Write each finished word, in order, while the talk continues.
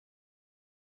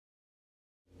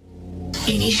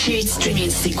Initiate streaming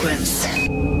sequence.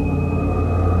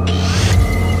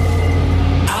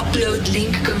 Upload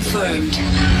link confirmed.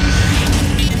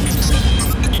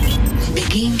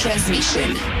 Begin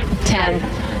transmission. 10,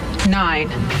 9,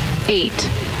 8,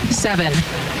 7,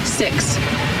 6,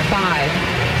 5,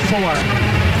 4,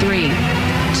 3,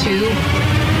 2,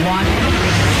 1.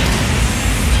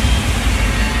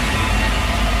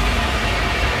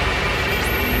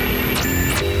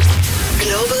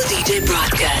 Global DJ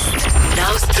broadcast.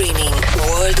 Now streaming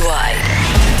worldwide.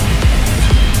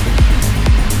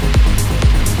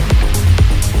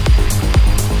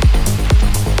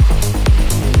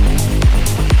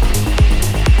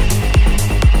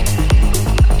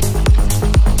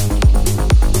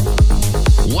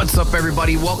 What's up,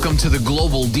 everybody? Welcome to the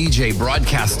Global DJ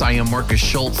broadcast. I am Markus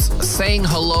Schulz, saying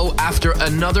hello after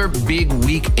another big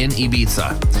week in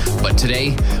Ibiza. But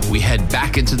today, we head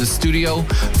back into the studio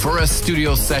for a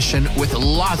studio session with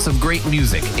lots of great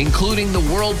music, including the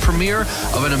world premiere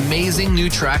of an amazing new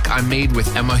track I made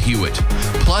with Emma Hewitt.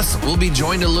 Plus, we'll be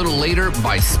joined a little later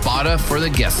by Spada for the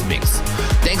guest mix.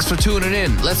 Thanks for tuning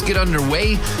in. Let's get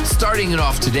underway, starting it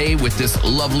off today with this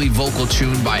lovely vocal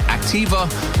tune by Activa,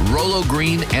 Rolo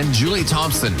Green, and Julie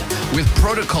Thompson. With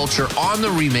Protoculture on the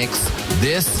remix,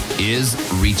 this is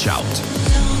Reach Out.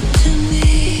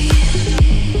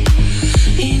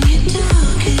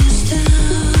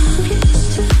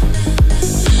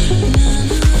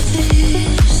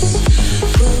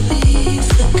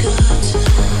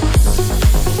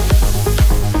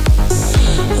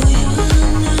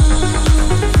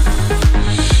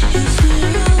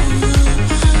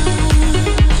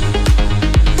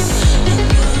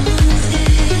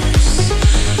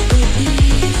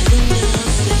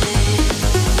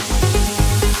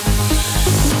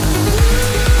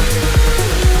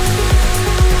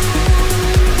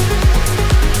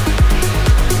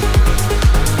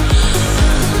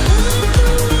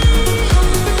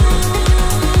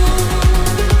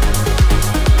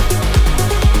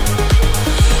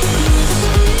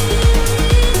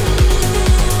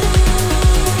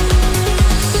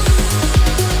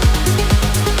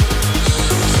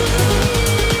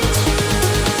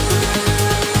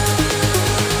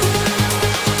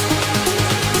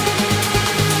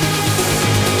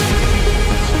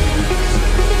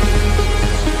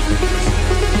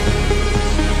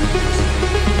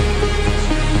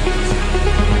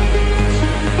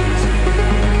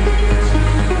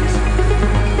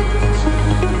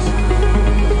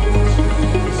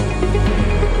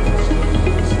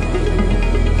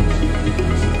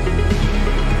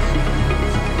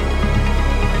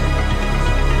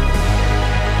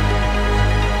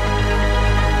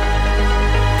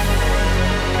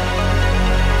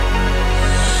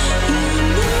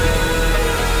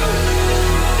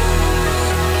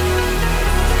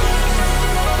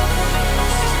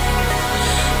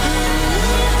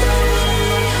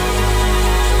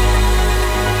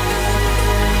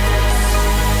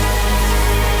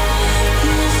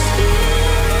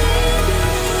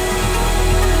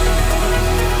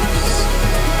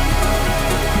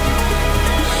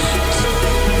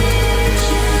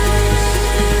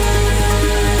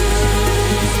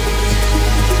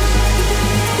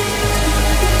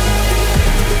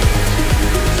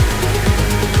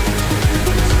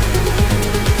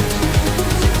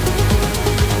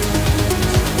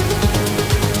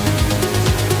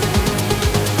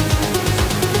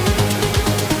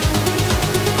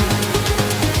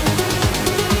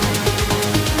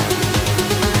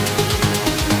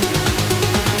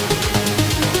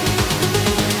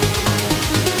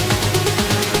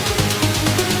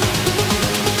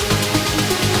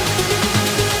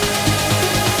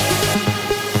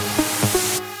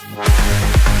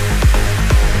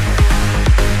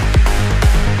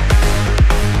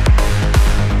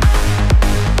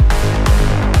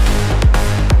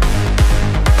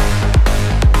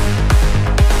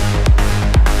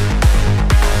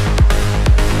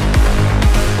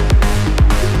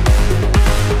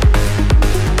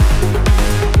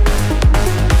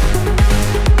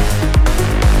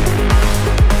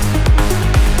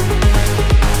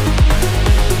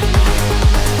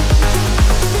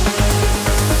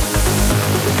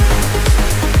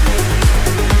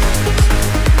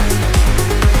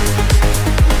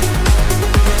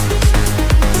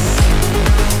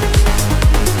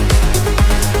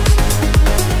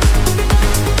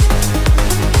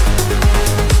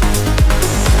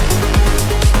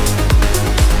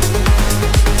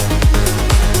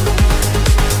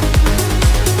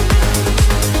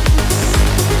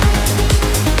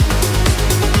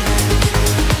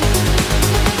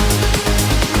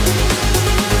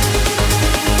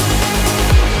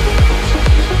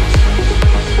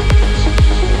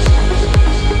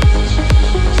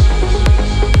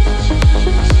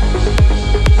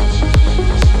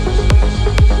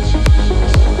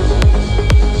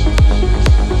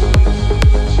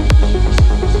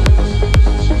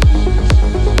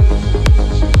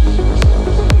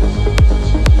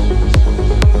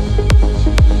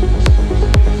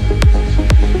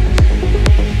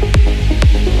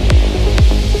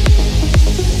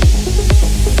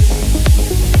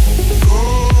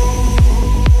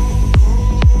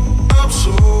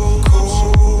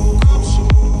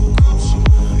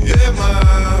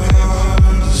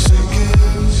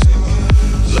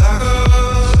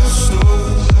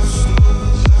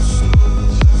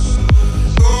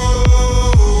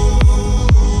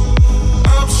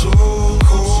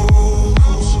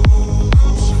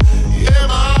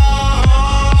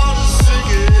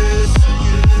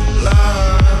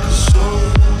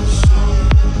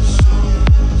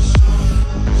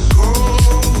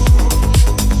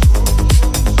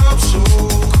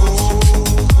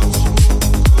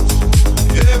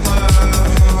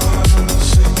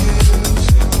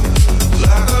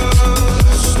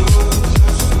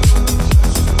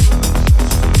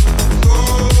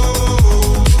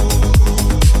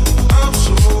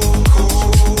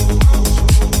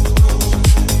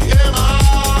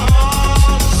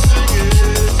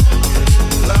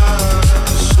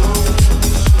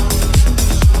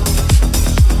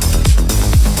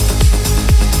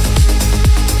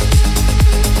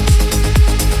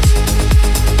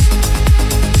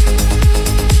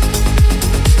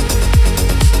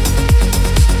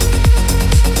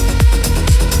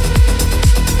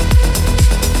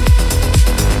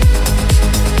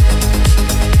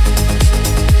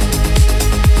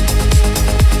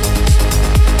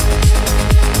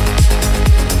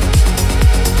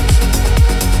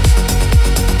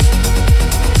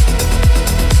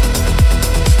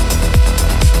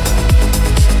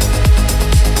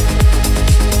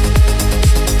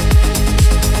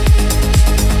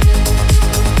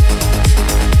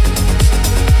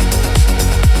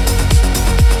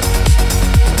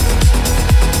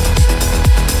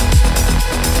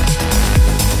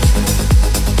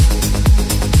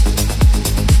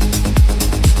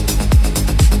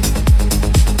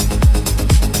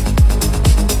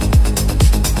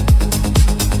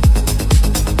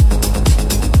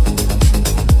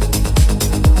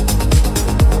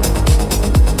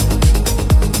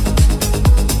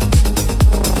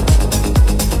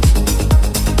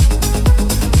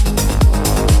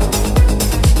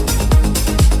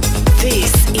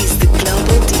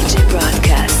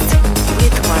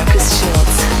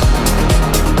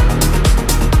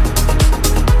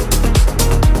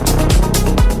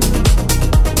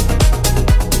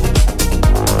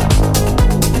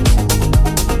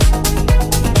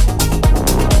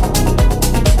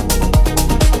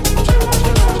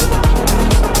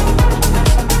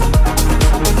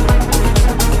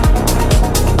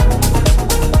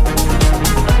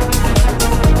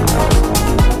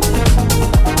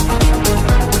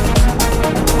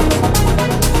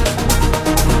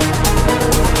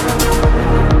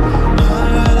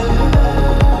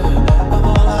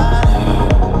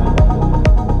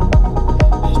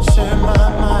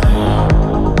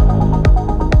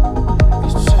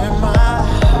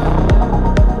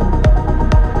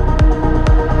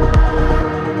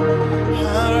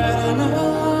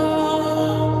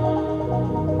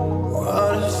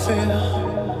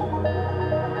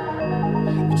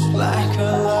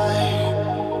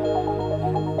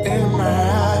 In my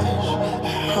eyes,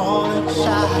 all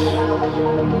inside,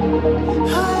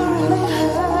 I really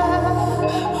have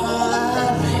all I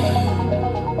need,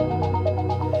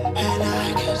 and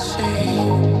I can see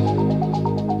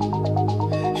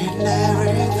in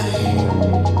everything.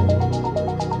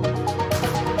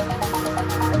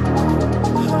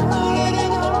 I really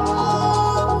don't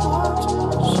want to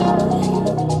say,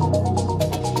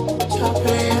 to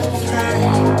be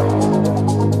afraid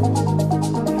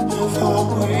of all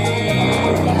we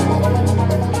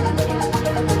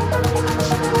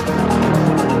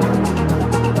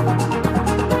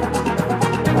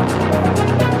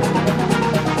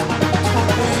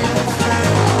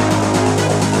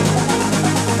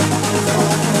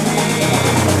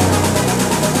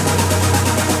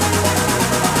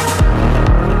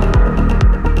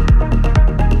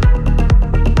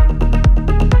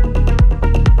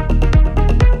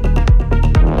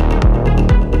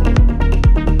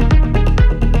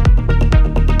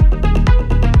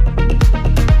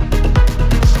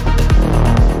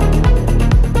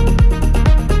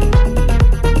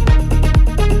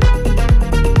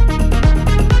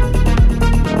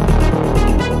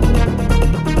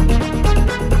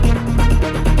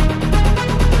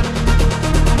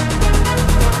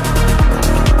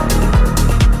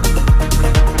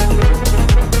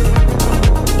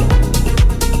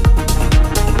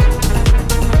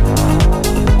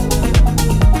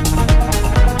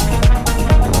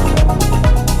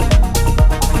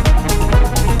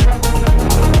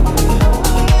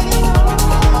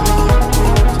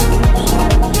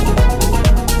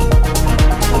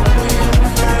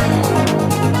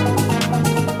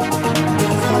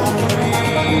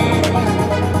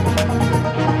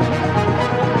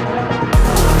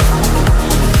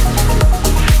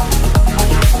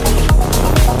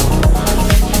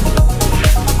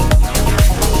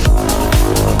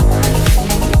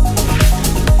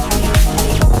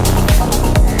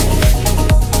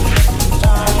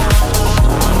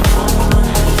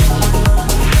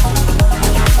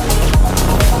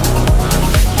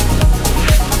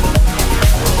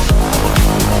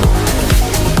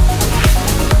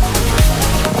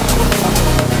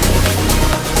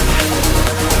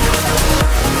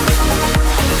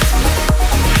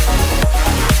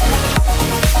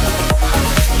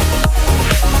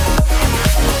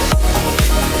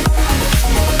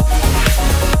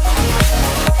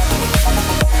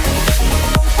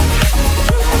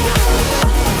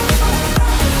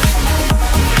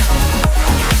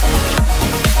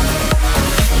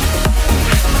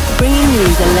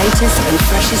the latest and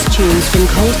freshest tunes from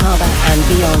Cold Harbour and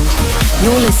beyond.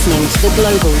 You're listening to the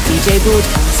Global DJ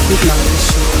Broadcast with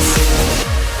Markus Schulz.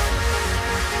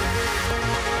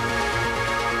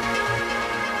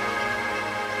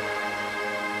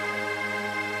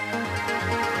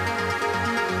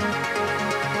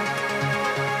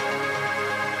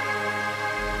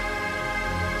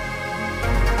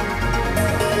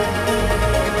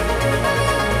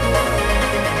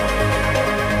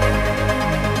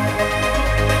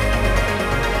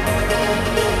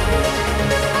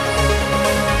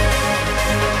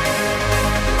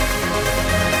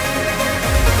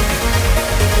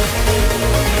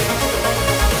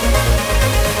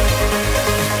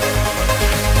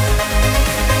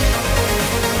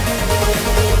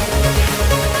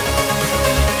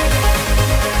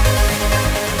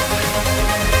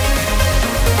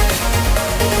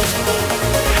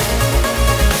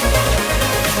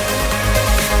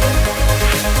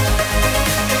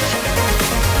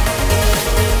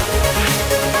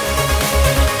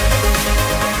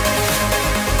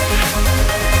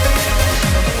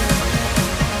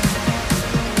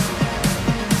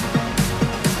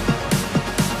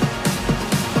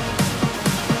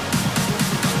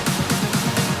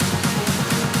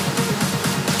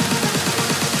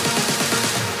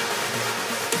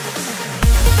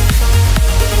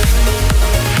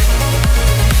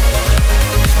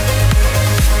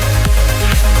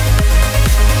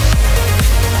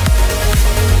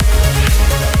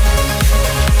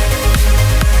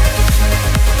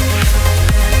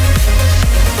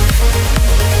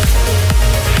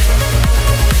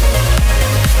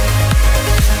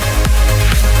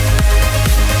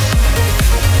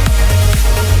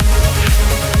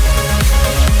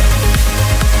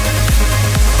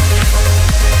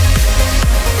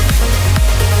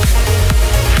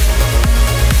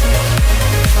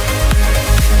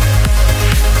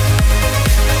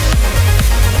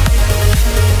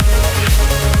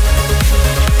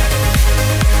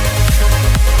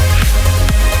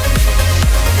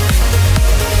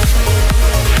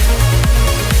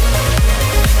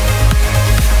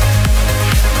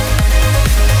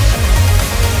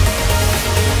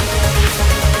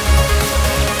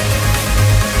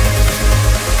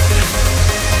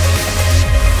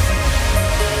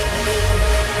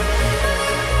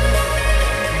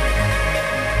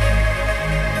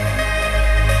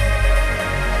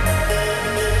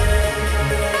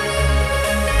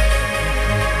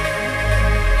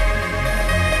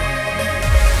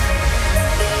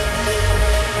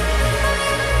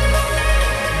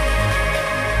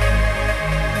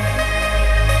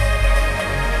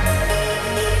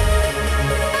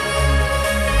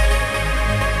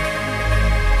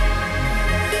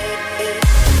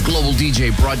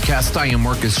 DJ broadcast. I am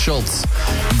Markus Schulz.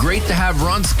 Great to have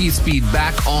Ronski Speed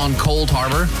back on Cold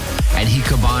Harbor, and he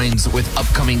combines with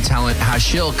upcoming talent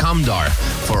Hashil Kamdar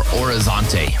for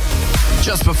Horizonte.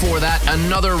 Just before that,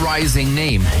 another rising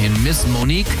name in Miss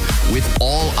Monique with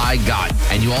All I Got.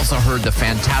 And you also heard the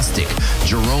fantastic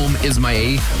Jerome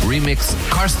Ismail remix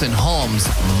Karsten Holm's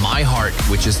My Heart,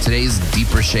 which is today's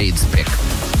Deeper Shades pick.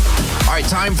 All right,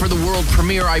 time for the world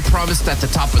premiere I promised at the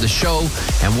top of the show,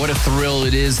 and what a thrill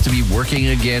it is to be working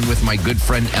again with my good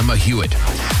friend Emma Hewitt.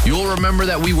 You'll remember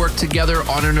that we worked together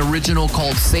on an original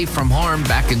called Safe from Harm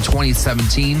back in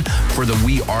 2017 for the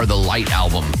We Are the Light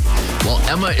album. Well,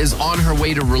 Emma is on her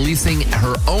way to releasing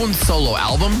her own solo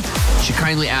album. She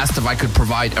kindly asked if I could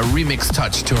provide a remix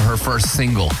touch to her first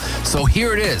single. So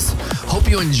here it is. Hope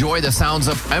you enjoy the sounds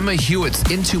of Emma Hewitt's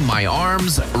Into My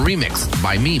Arms remix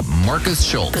by me, Markus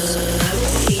Schulz.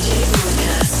 DJ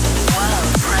Broadcast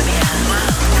World Premiere.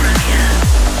 World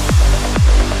Premiere.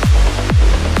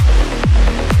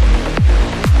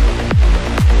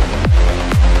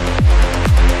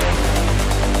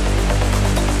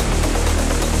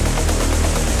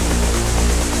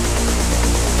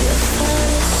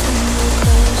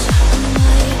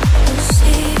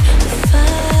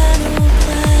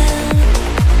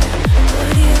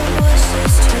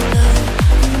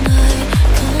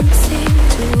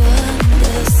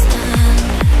 Understand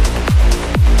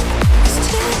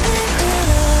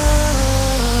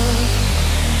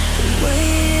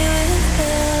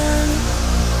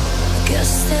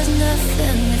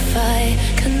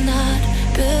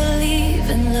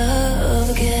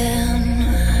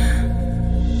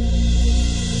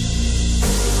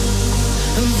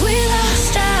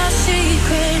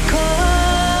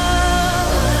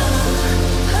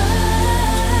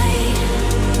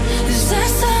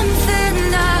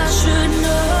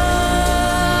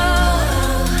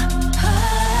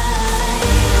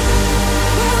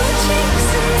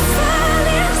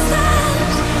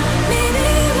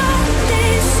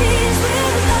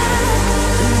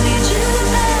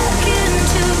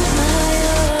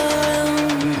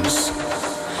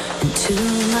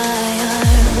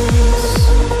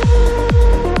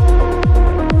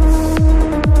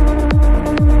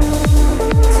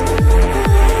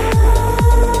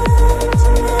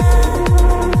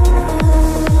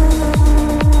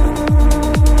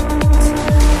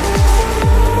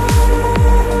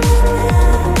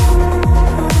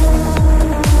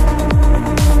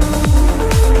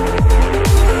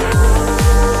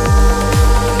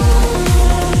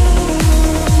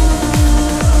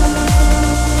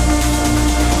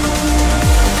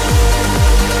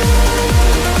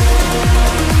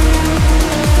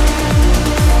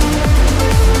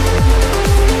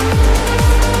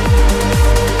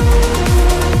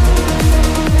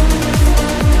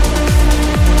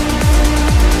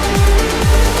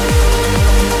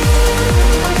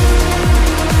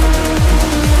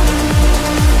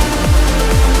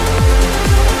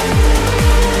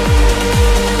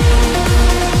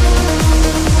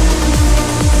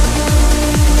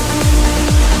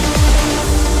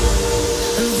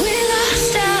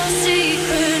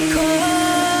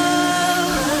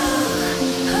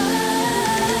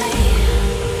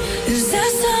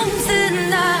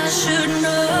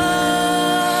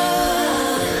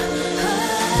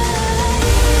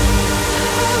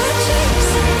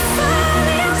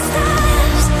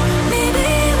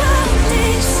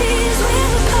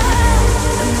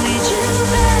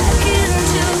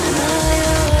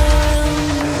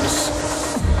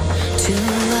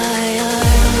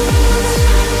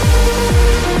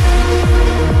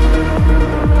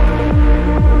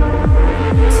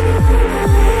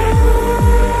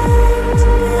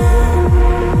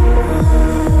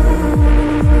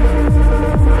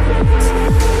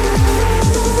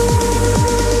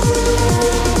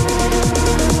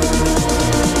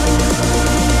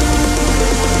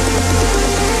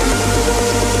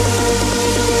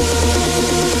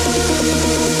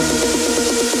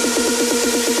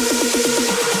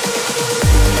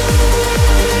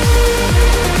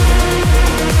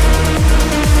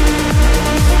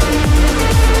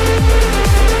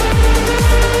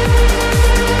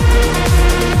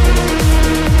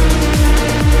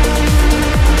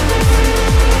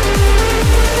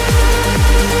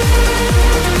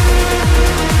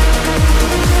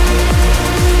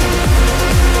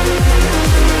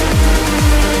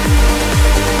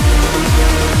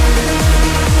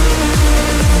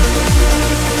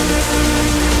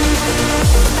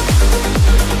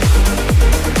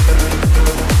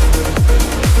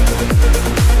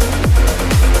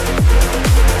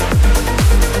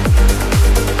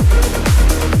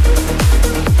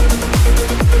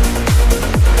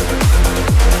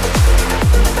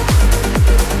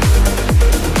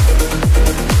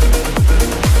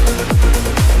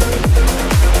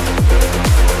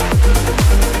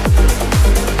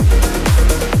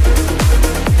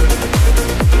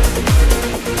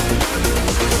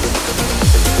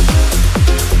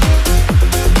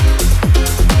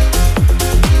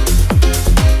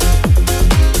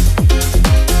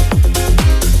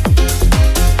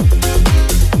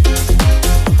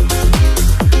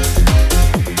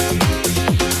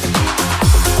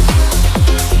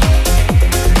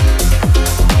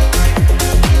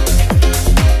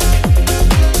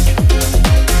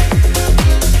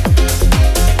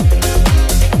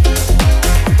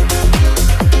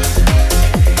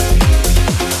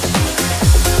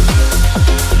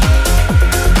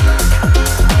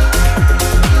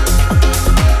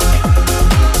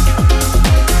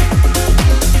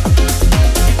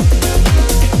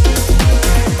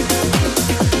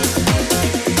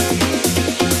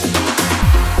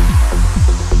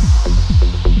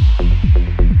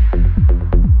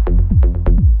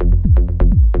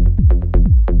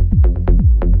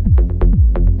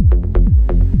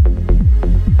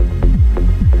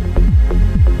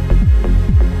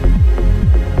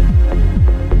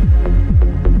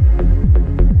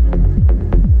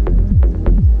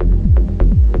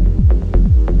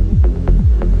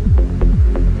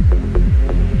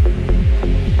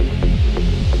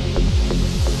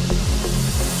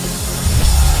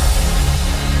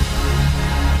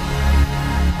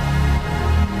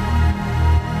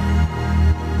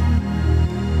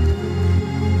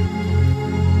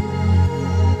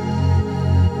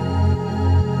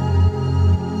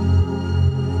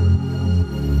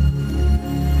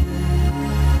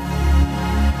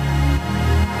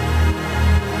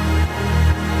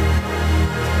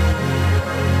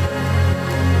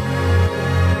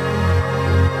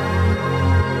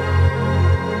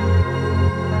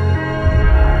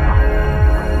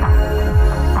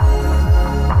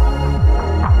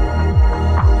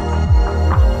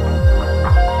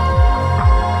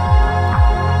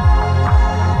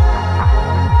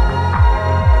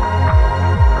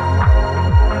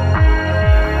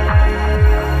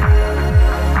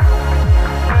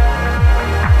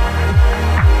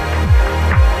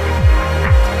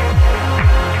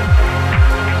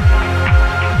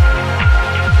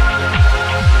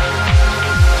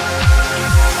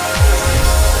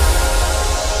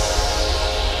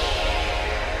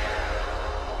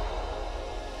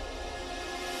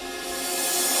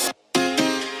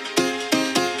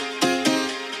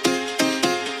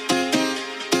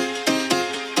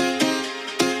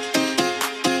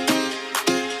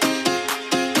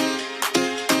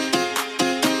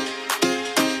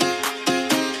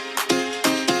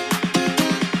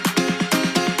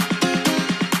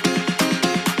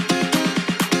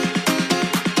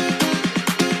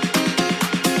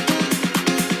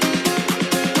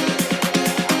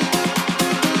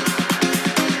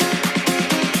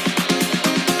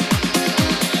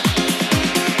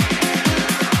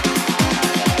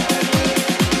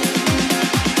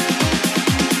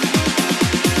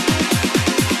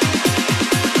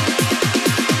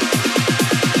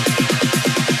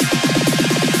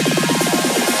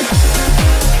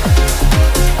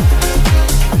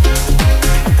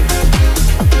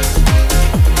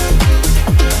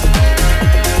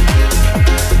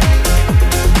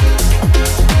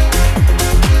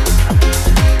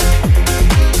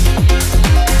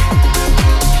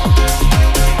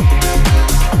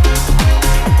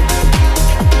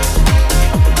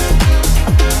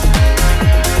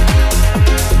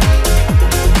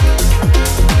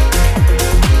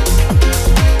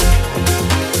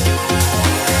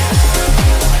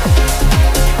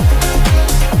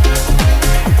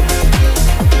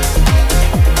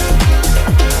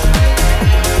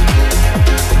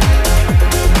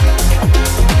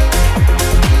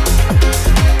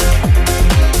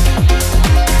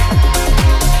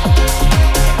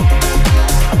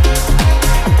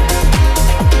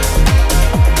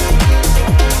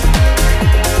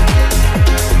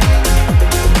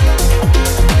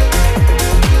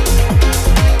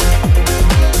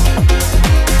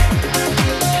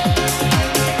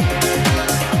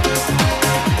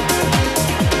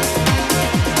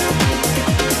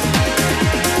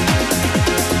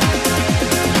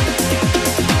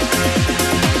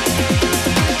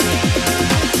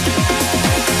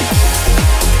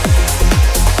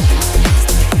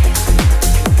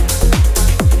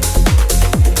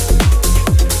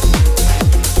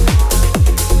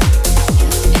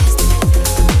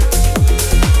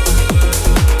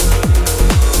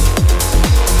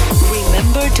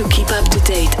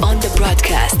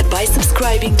broadcast by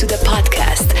subscribing to the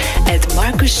podcast at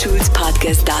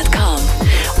markusschulzpodcast.com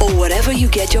or wherever you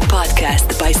get your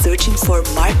podcast by searching for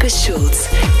Markus Schulz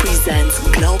presents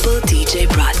Global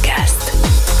DJ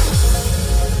Broadcast.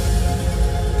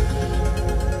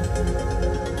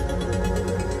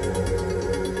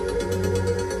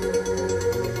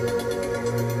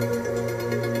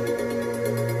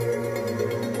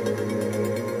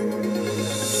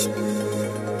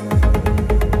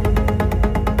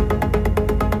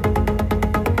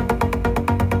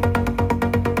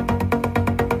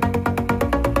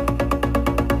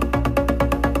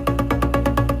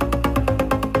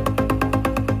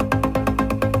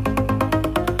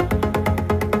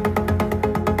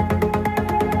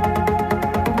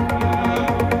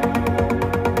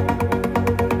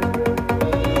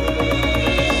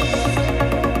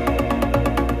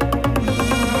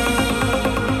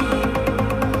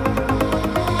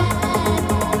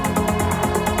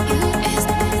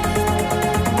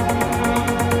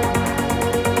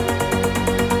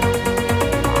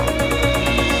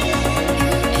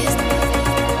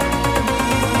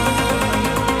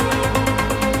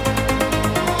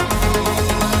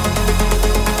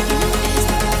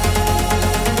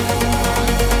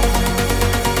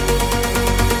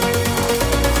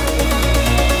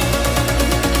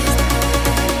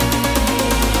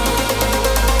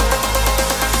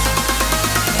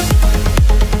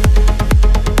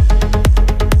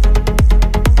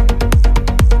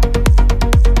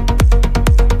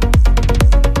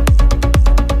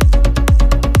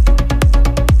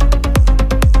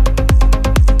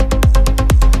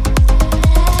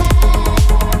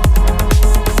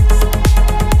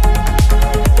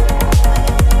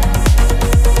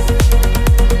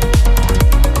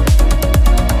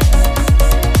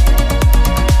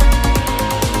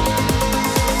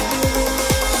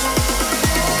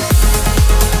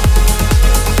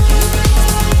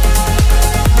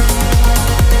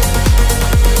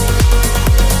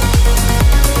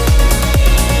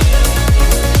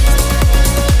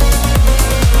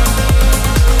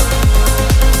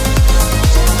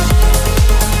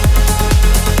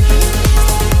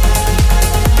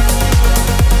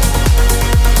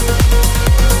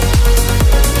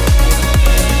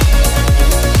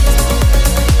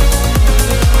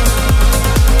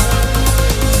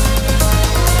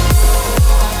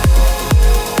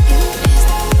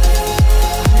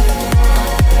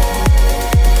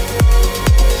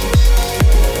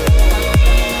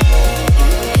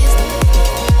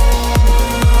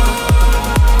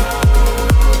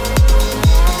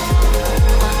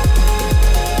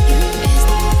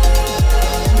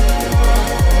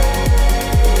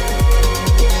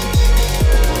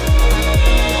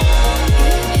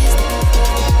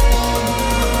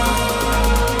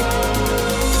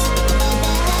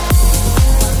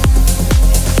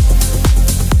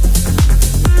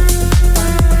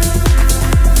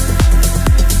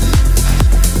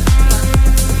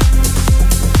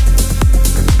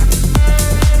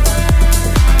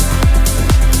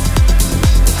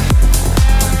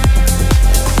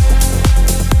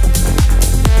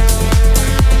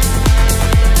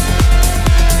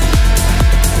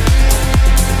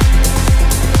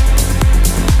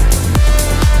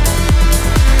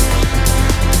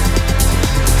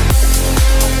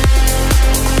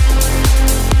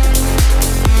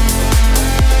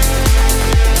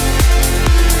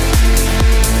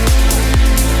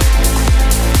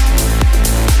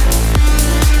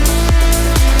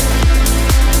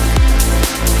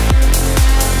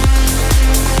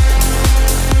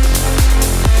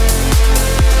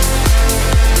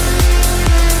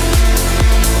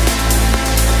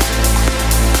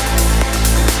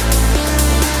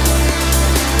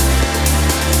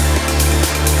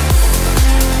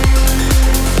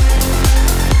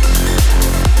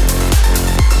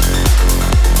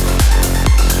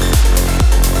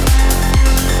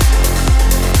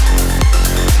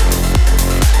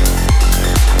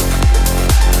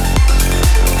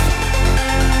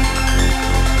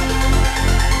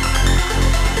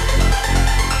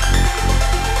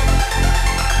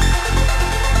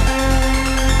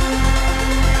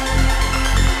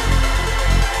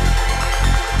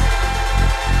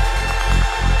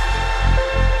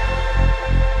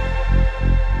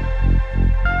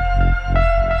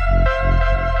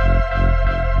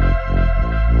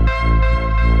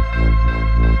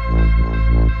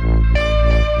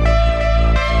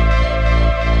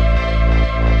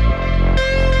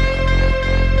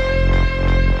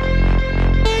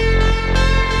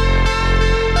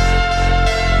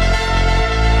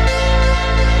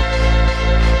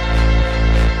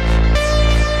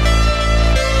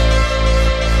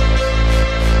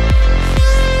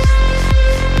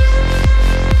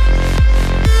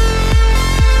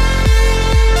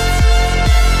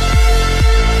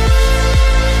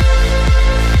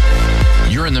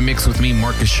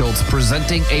 Schulz,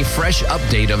 presenting a fresh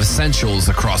update of essentials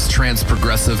across trance,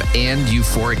 progressive, and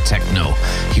euphoric techno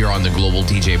here on the Global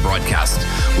DJ broadcast.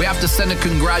 We have to send a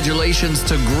congratulations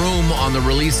to Groom on the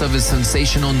release of his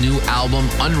sensational new album,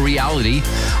 Unreality.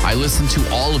 I listened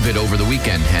to all of it over the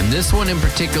weekend, and this one in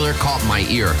particular caught my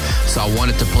ear, so I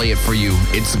wanted to play it for you.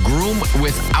 It's Groom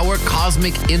with Our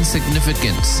Cosmic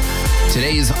Insignificance,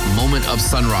 today's Moment of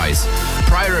Sunrise.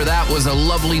 Prior to that was a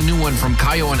lovely new one from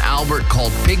Kayo and Albert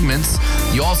called Pigments.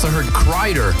 You also heard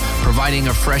Kreider providing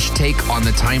a fresh take on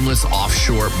the timeless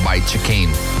Offshore by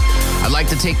Chicane. I'd like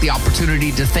to take the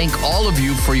opportunity to thank all of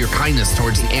you for your kindness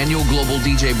towards the annual Global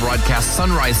DJ Broadcast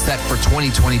Sunrise set for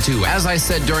 2022. As I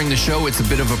said during the show, it's a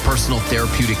bit of a personal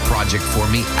therapeutic project for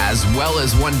me, as well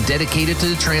as one dedicated to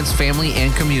the trance family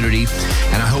and community,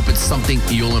 and I hope it's something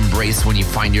you'll embrace when you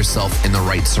find yourself in the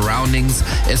right surroundings,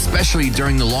 especially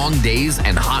during the long days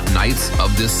and hot nights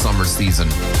of this summer season.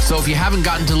 So if you haven't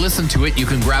gotten to listen to it, you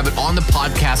can grab it on the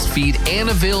podcast feed and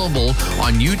available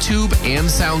on YouTube and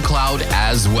SoundCloud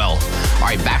as well. All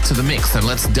right, back to the mix, and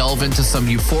let's delve into some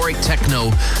euphoric techno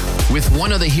with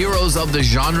one of the heroes of the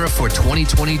genre for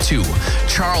 2022,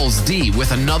 Charles D,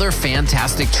 with another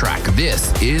fantastic track.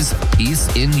 This is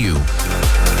Peace in You.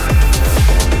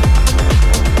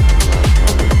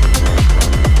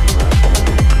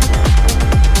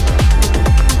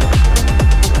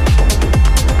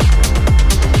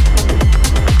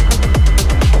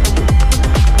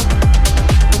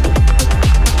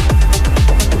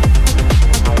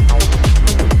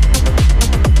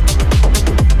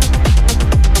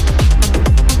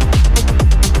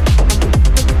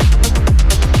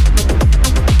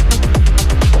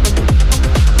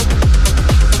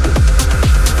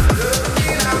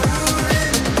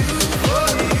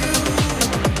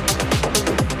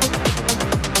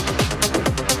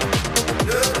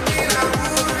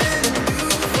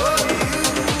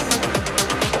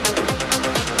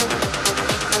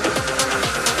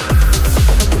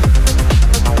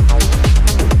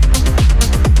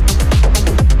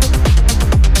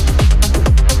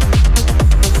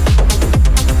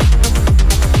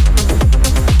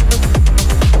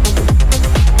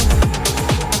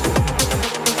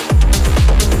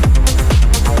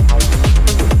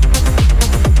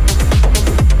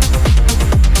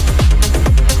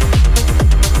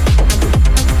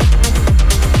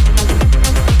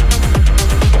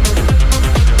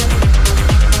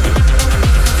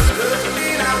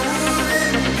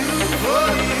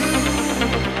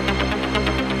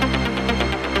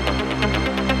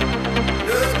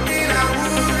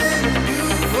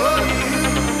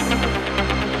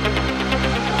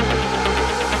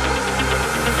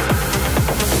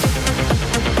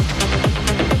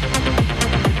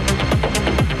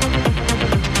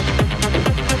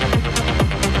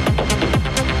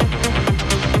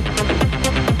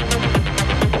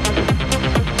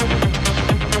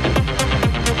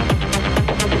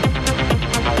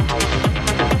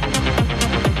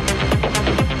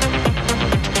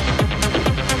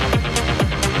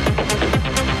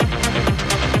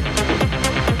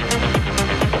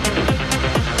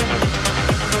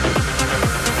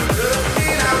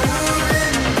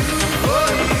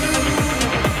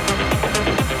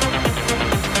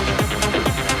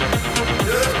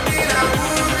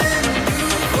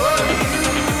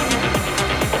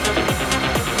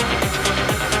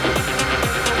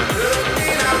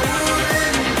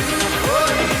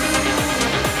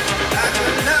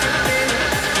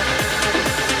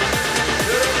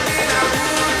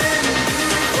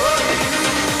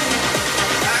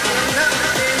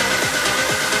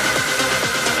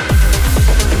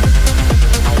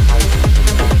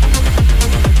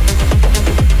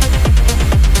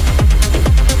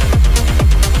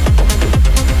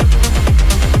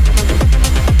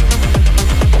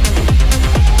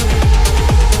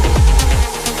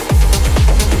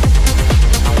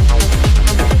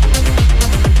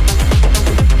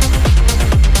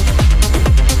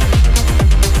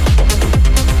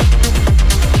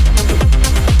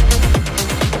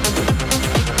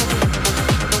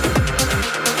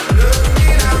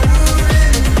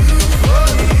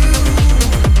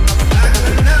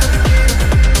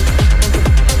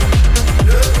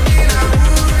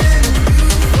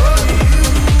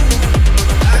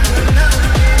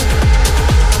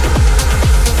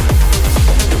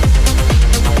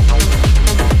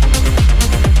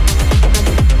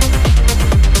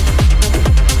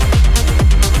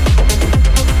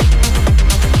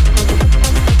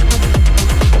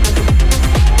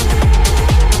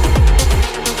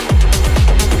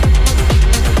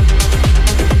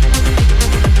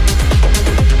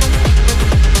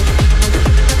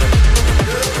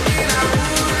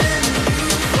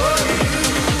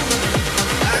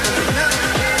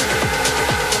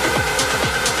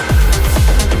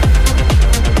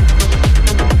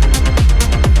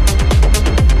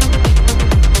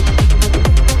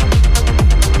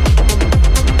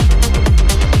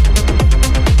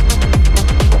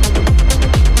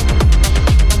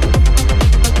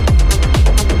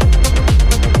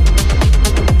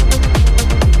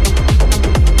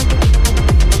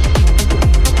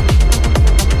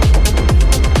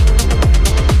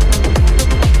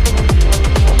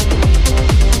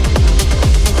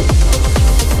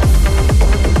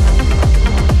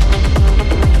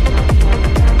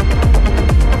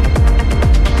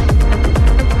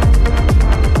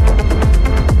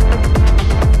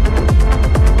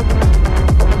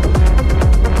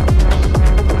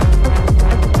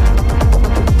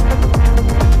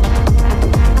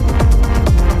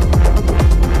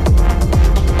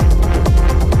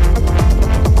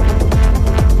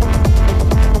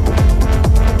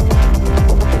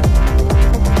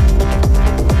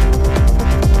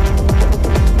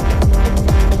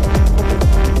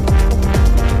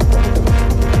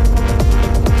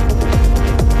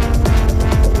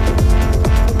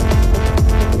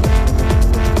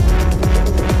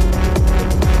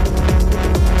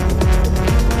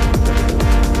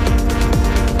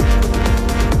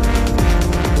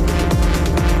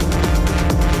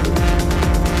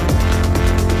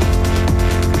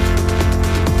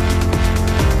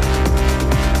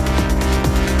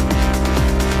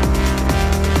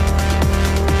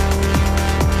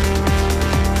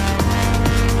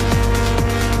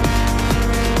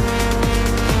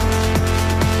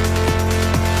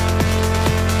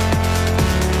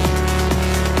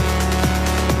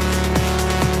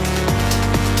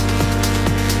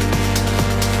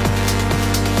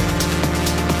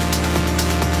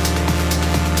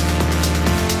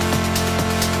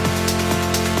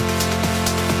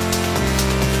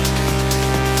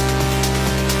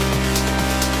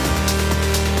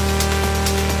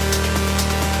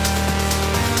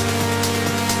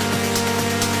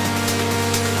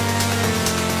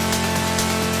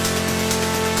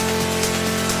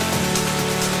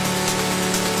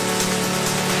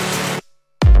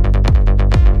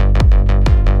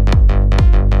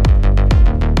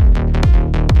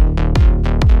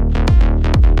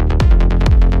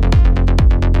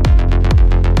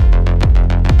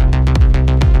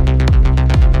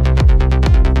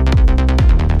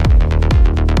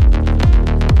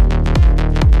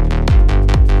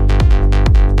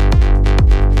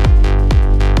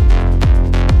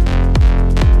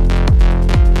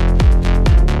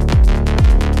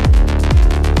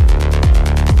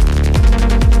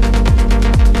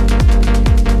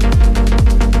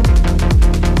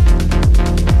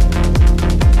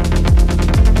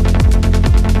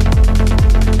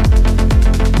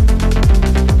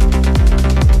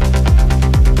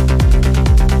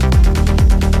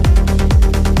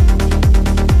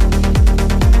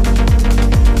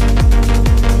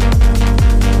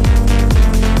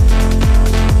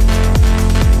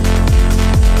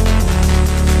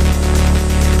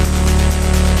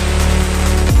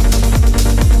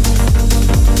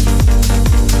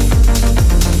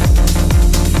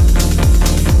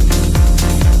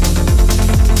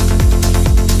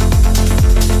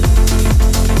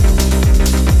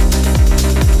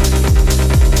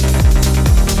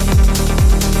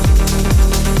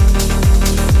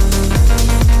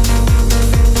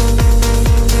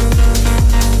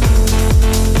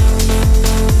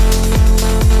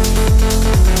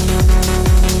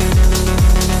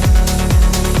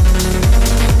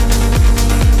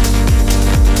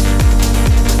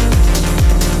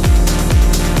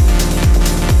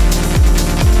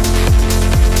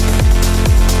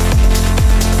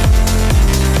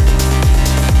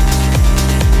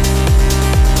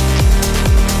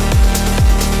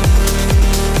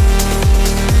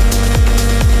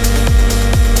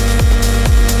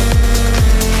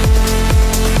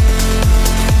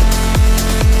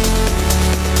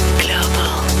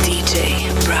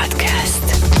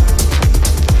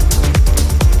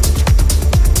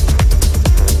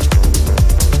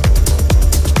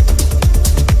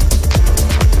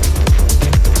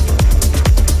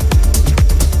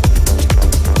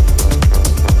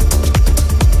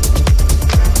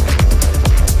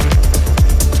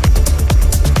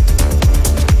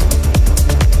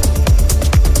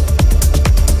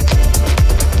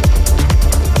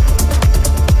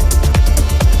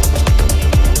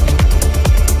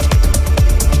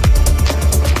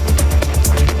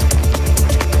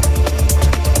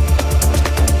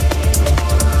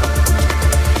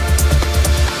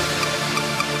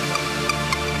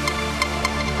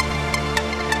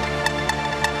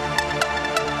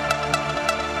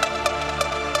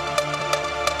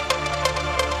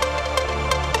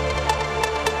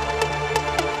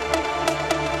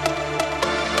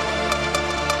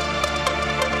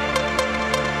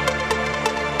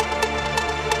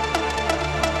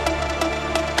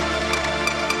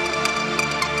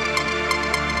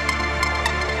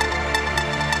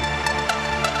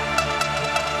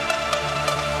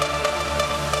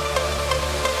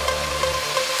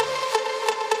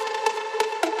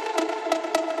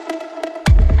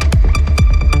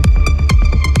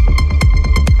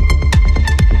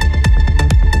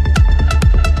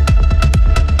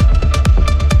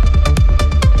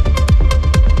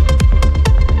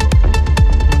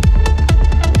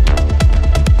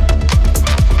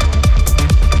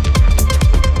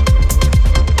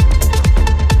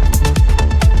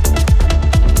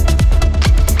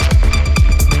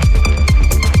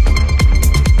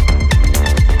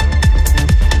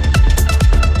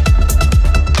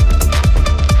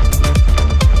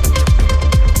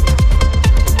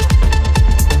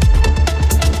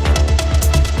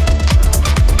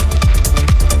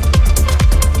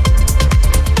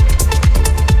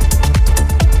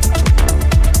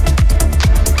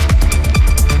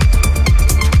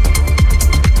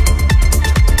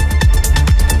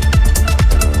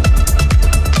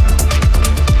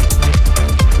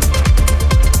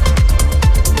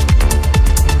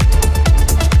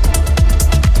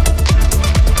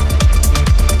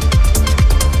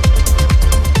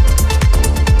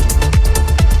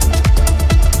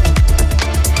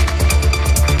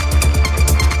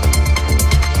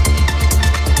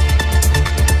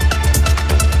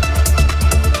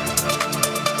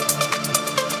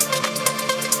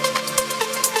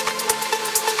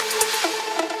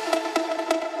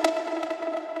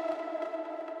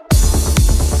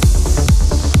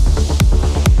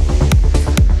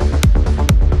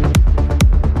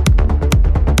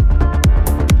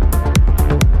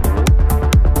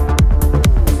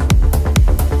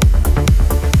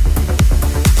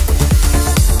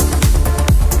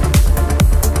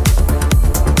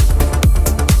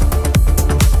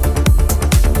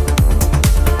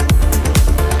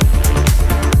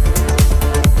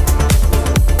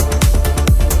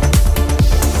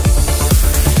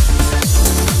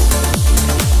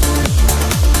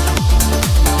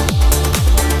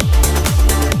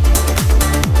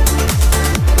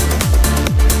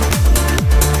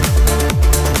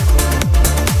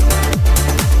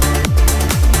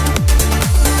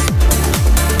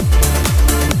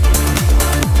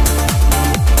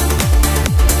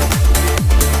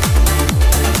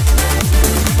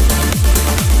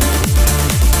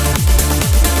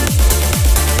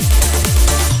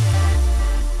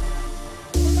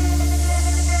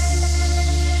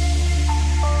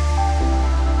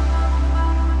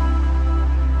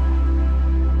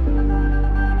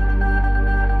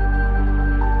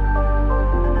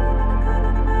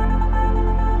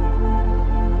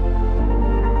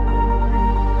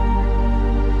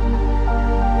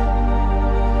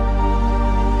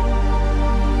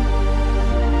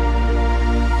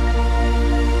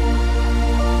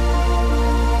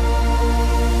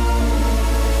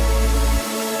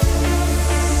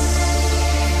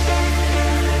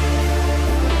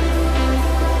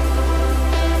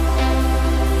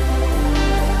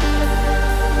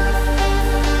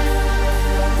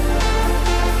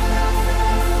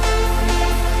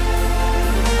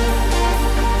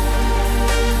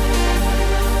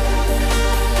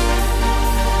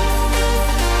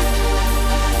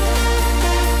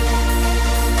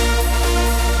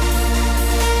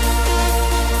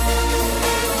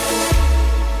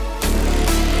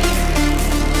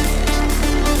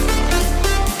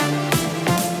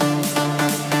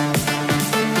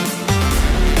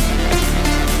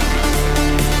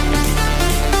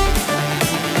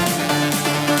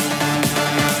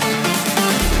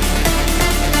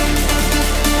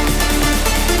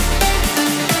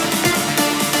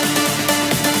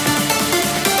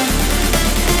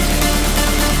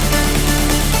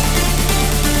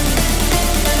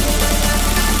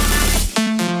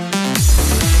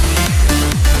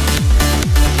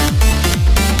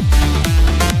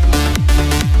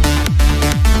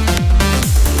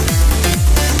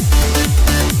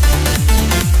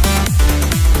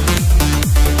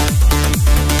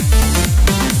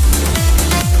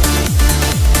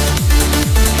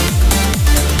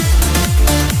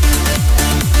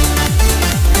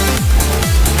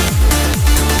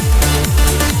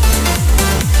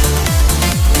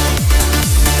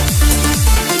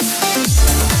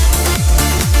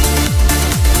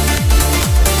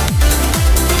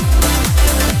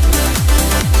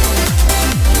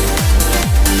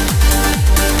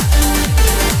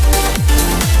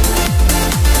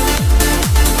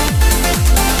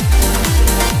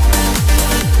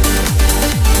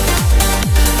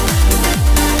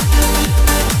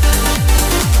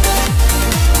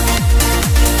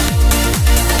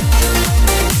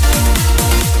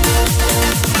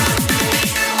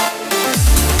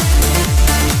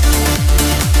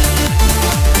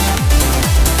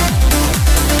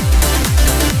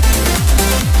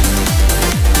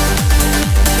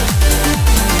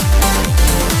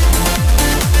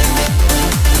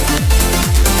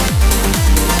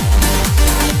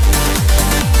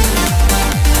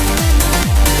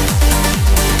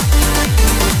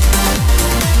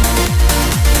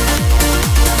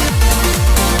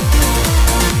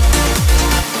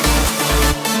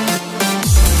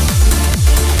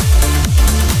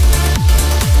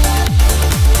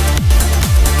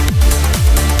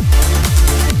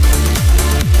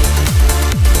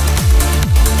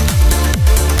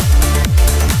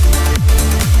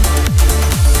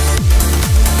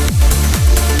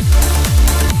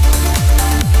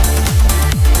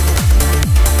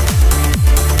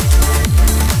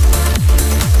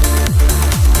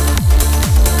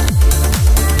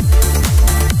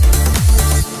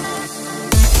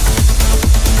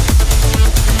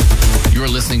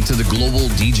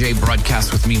 DJ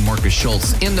broadcast with me, Markus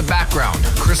Schulz. In the background,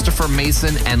 Christopher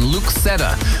Mason and Luke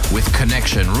Setta with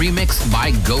Connection, remixed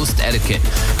by Ghost Etiquette.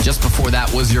 Just before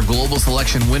that was your global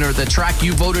selection winner, the track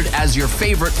you voted as your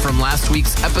favorite from last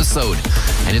week's episode.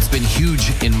 And it's been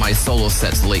huge in my solo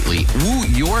sets lately. Woo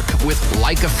York with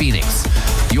Like a Phoenix.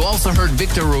 You also heard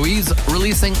Victor Ruiz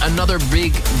releasing another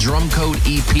big drum code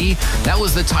EP. That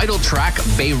was the title track,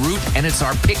 Beirut, and it's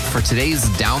our pick for today's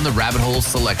Down the Rabbit Hole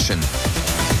selection.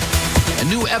 A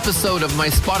new episode of my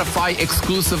Spotify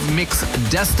exclusive mix,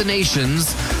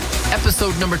 Destinations,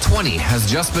 episode number 20, has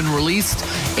just been released.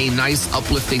 A nice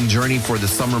uplifting journey for the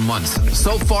summer months.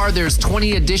 So far, there's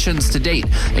 20 editions to date,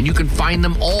 and you can find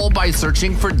them all by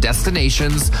searching for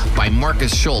Destinations by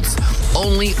Markus Schulz,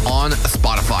 only on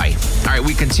Spotify. All right,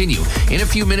 we continue. In a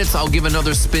few minutes, I'll give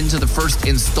another spin to the first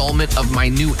installment of my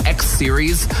new X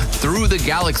series, Through the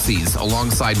Galaxies,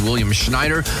 alongside William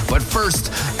Schneider. But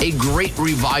first, a great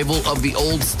revival of the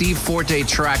old Steve Forte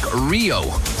track, Rio.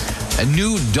 A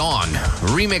New Dawn,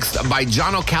 remixed by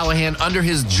John O'Callaghan under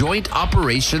his Joint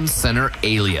Operations Center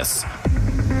alias.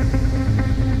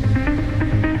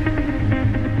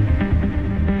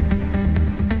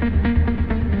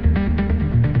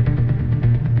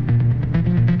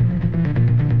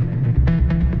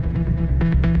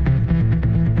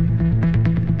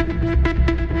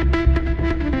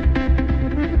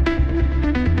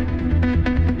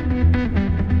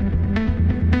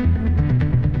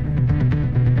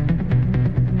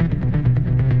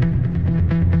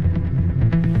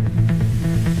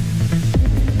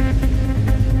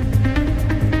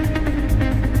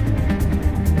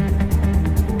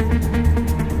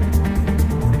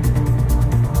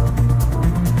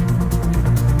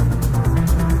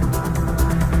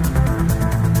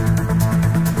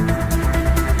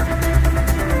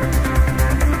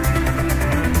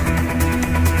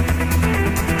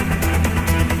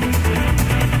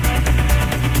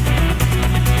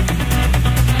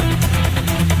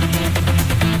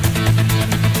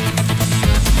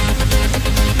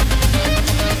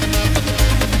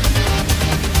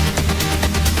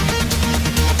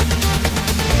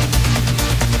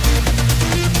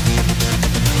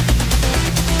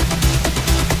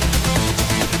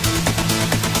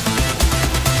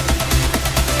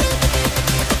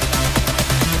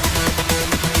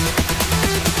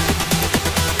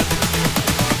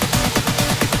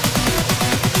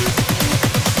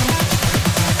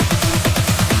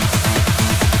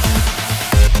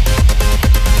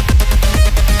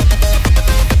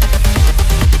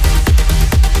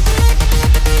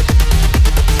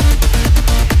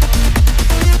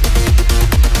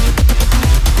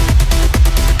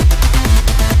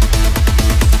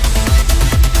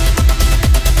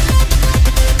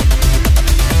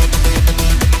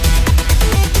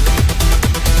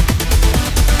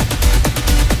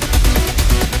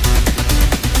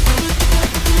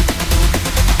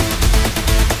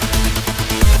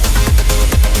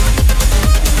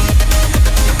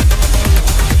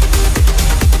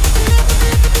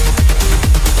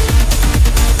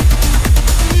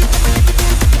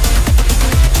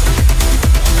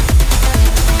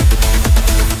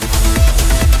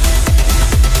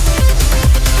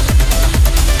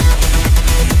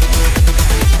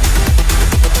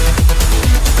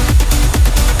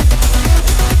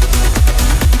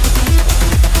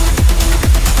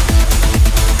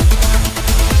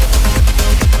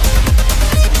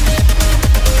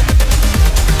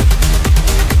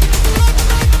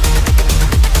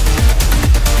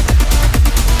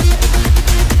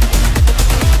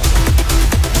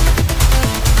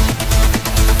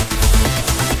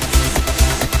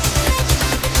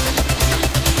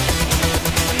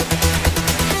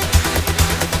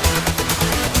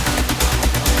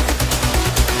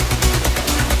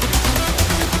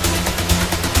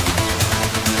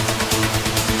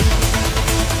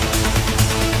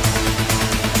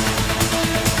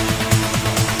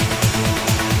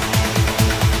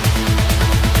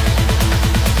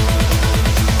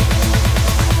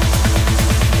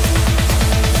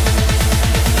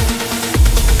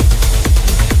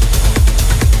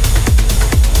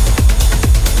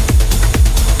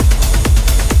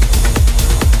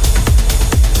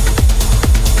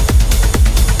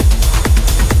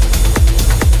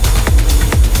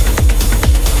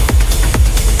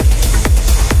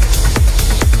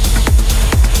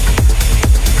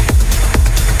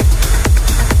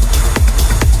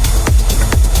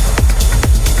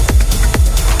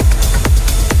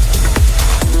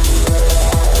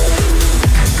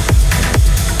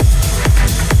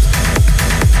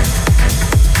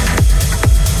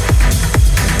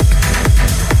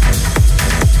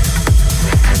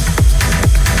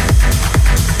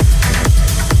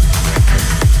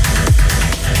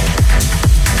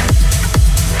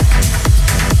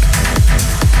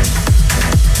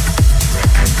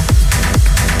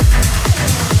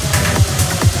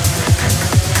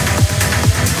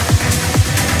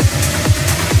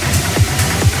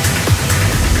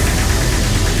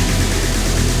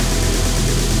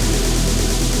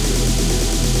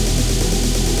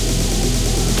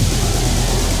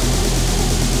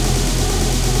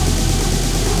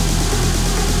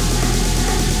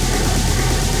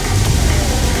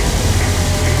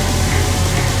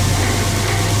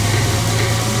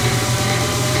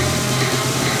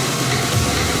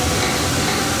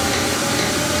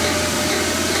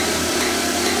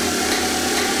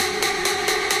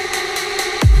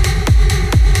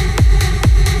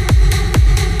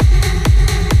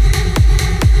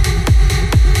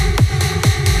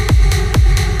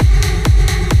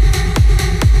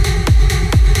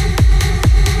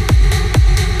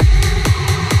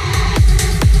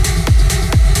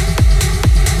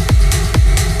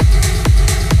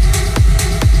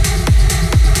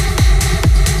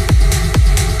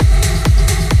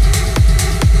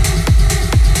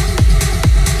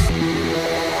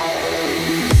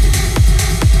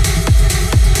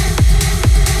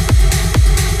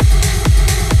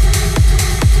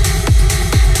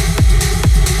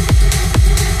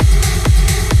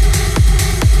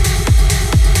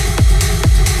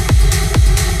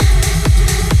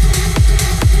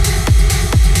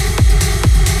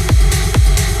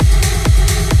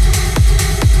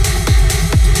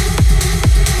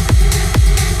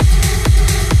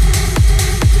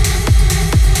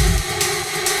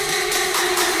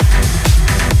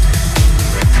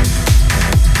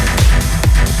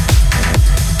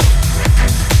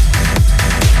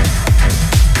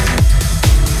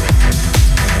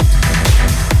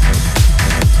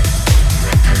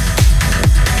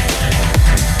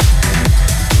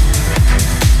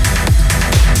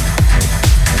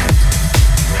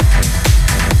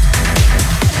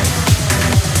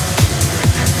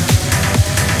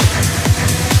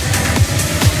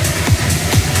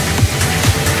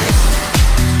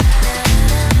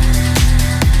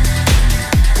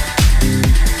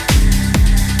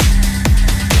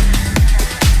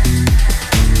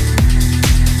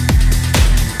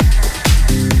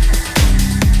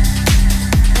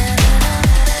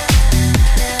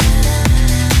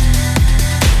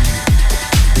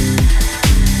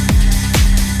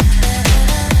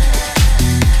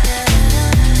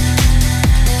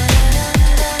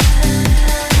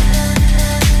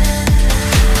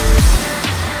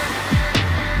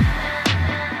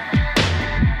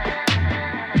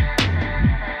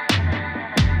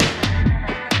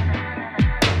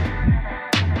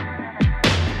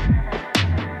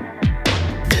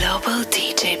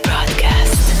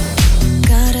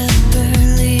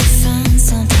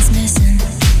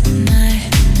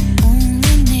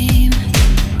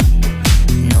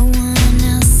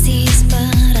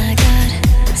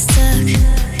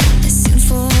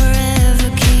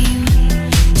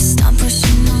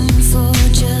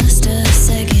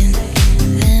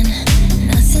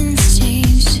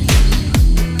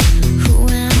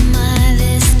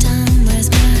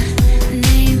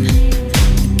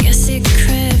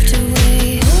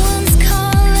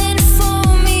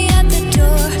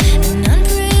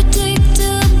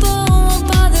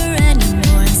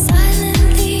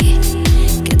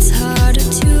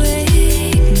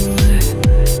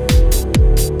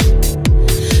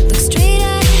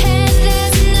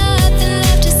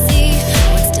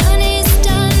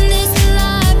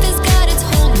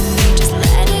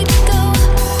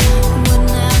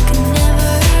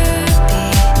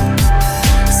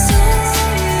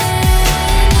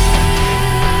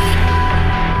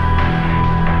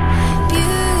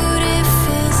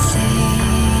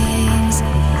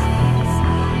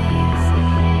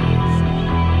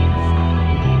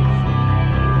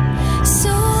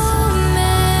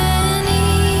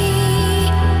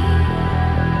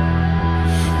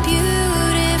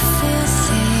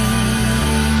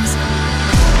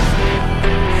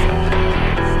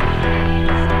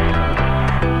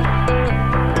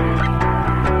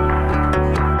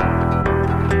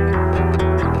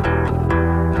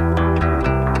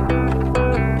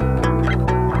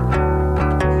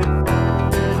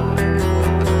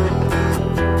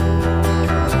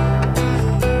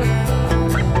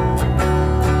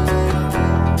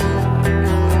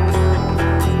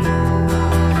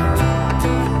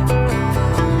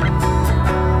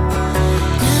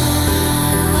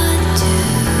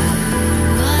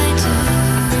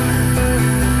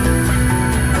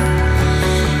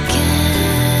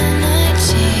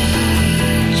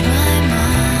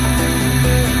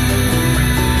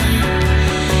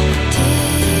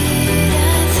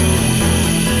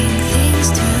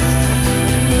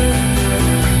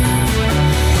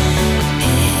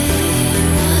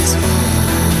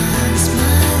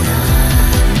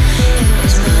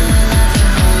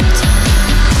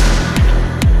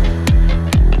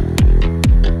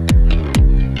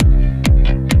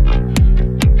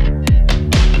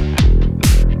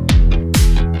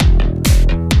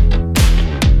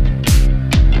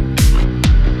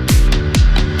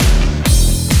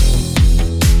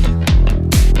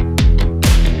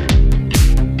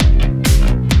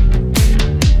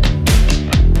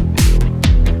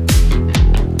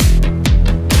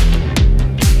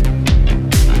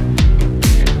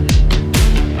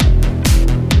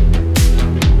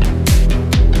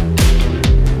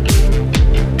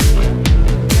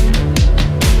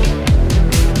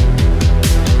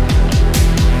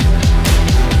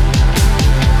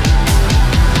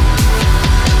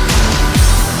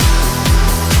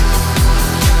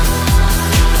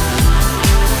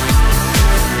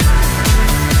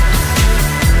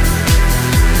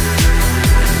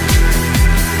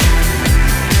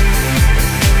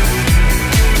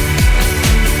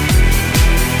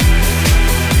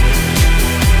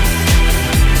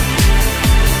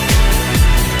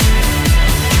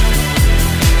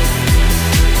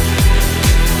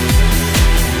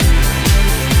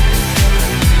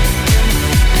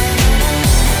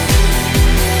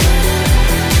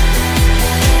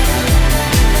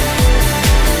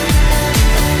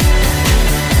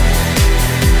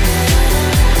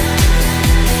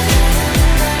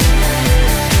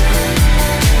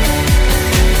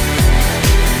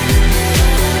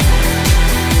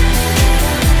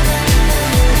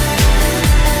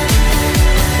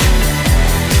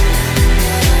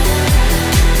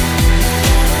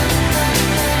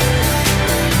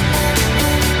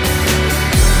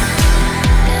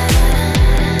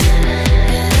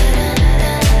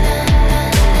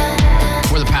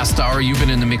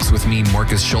 the mix with me,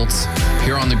 Markus Schulz,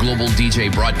 here on the Global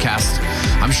DJ broadcast.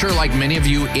 I'm sure like many of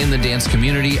you in the dance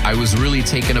community, I was really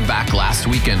taken aback last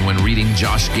weekend when reading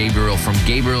Josh Gabriel from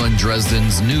Gabriel and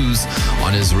Dresden's news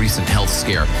on his recent health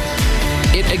scare.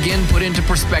 It again put into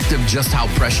perspective just how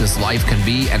precious life can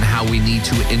be and how we need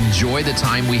to enjoy the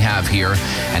time we have here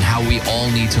and how we all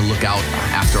need to look out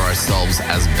after ourselves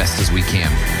as best as we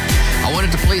can. I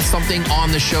wanted to play something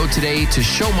on the show today to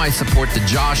show my support to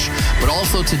Josh, but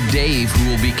also to Dave, who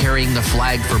will be carrying the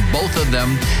flag for both of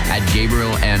them at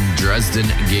Gabriel and Dresden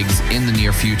gigs in the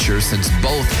near future, since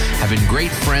both have been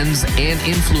great friends and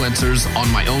influencers on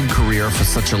my own career for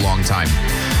such a long time.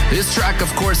 This track, of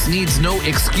course, needs no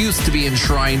excuse to be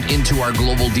enshrined into our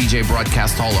Global DJ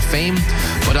Broadcast Hall of Fame,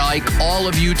 but I'd like all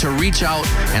of you to reach out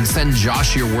and send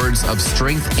Josh your words of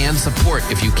strength and support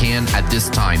if you can at this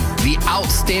time. The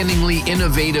outstandingly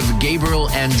innovative Gabriel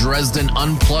and Dresden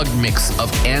unplugged mix of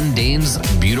Ann Dane's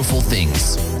Beautiful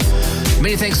Things.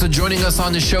 Many thanks for joining us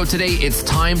on the show today. It's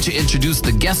time to introduce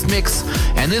the guest mix,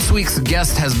 and this week's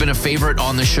guest has been a favorite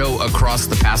on the show across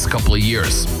the past couple of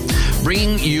years,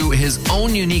 bringing you his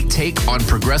own unique take on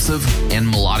progressive and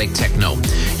melodic techno.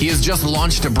 He has just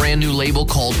launched a brand new label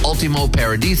called Ultimo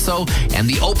Paradiso, and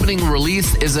the opening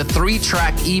release is a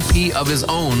 3-track EP of his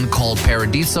own called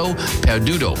Paradiso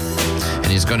Perduto. And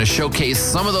he's going to showcase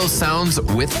some of those sounds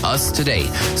with us today.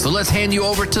 So let's hand you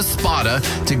over to Spada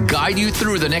to guide you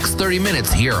through the next 30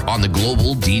 minutes here on the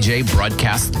Global DJ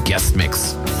Broadcast Guest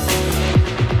Mix.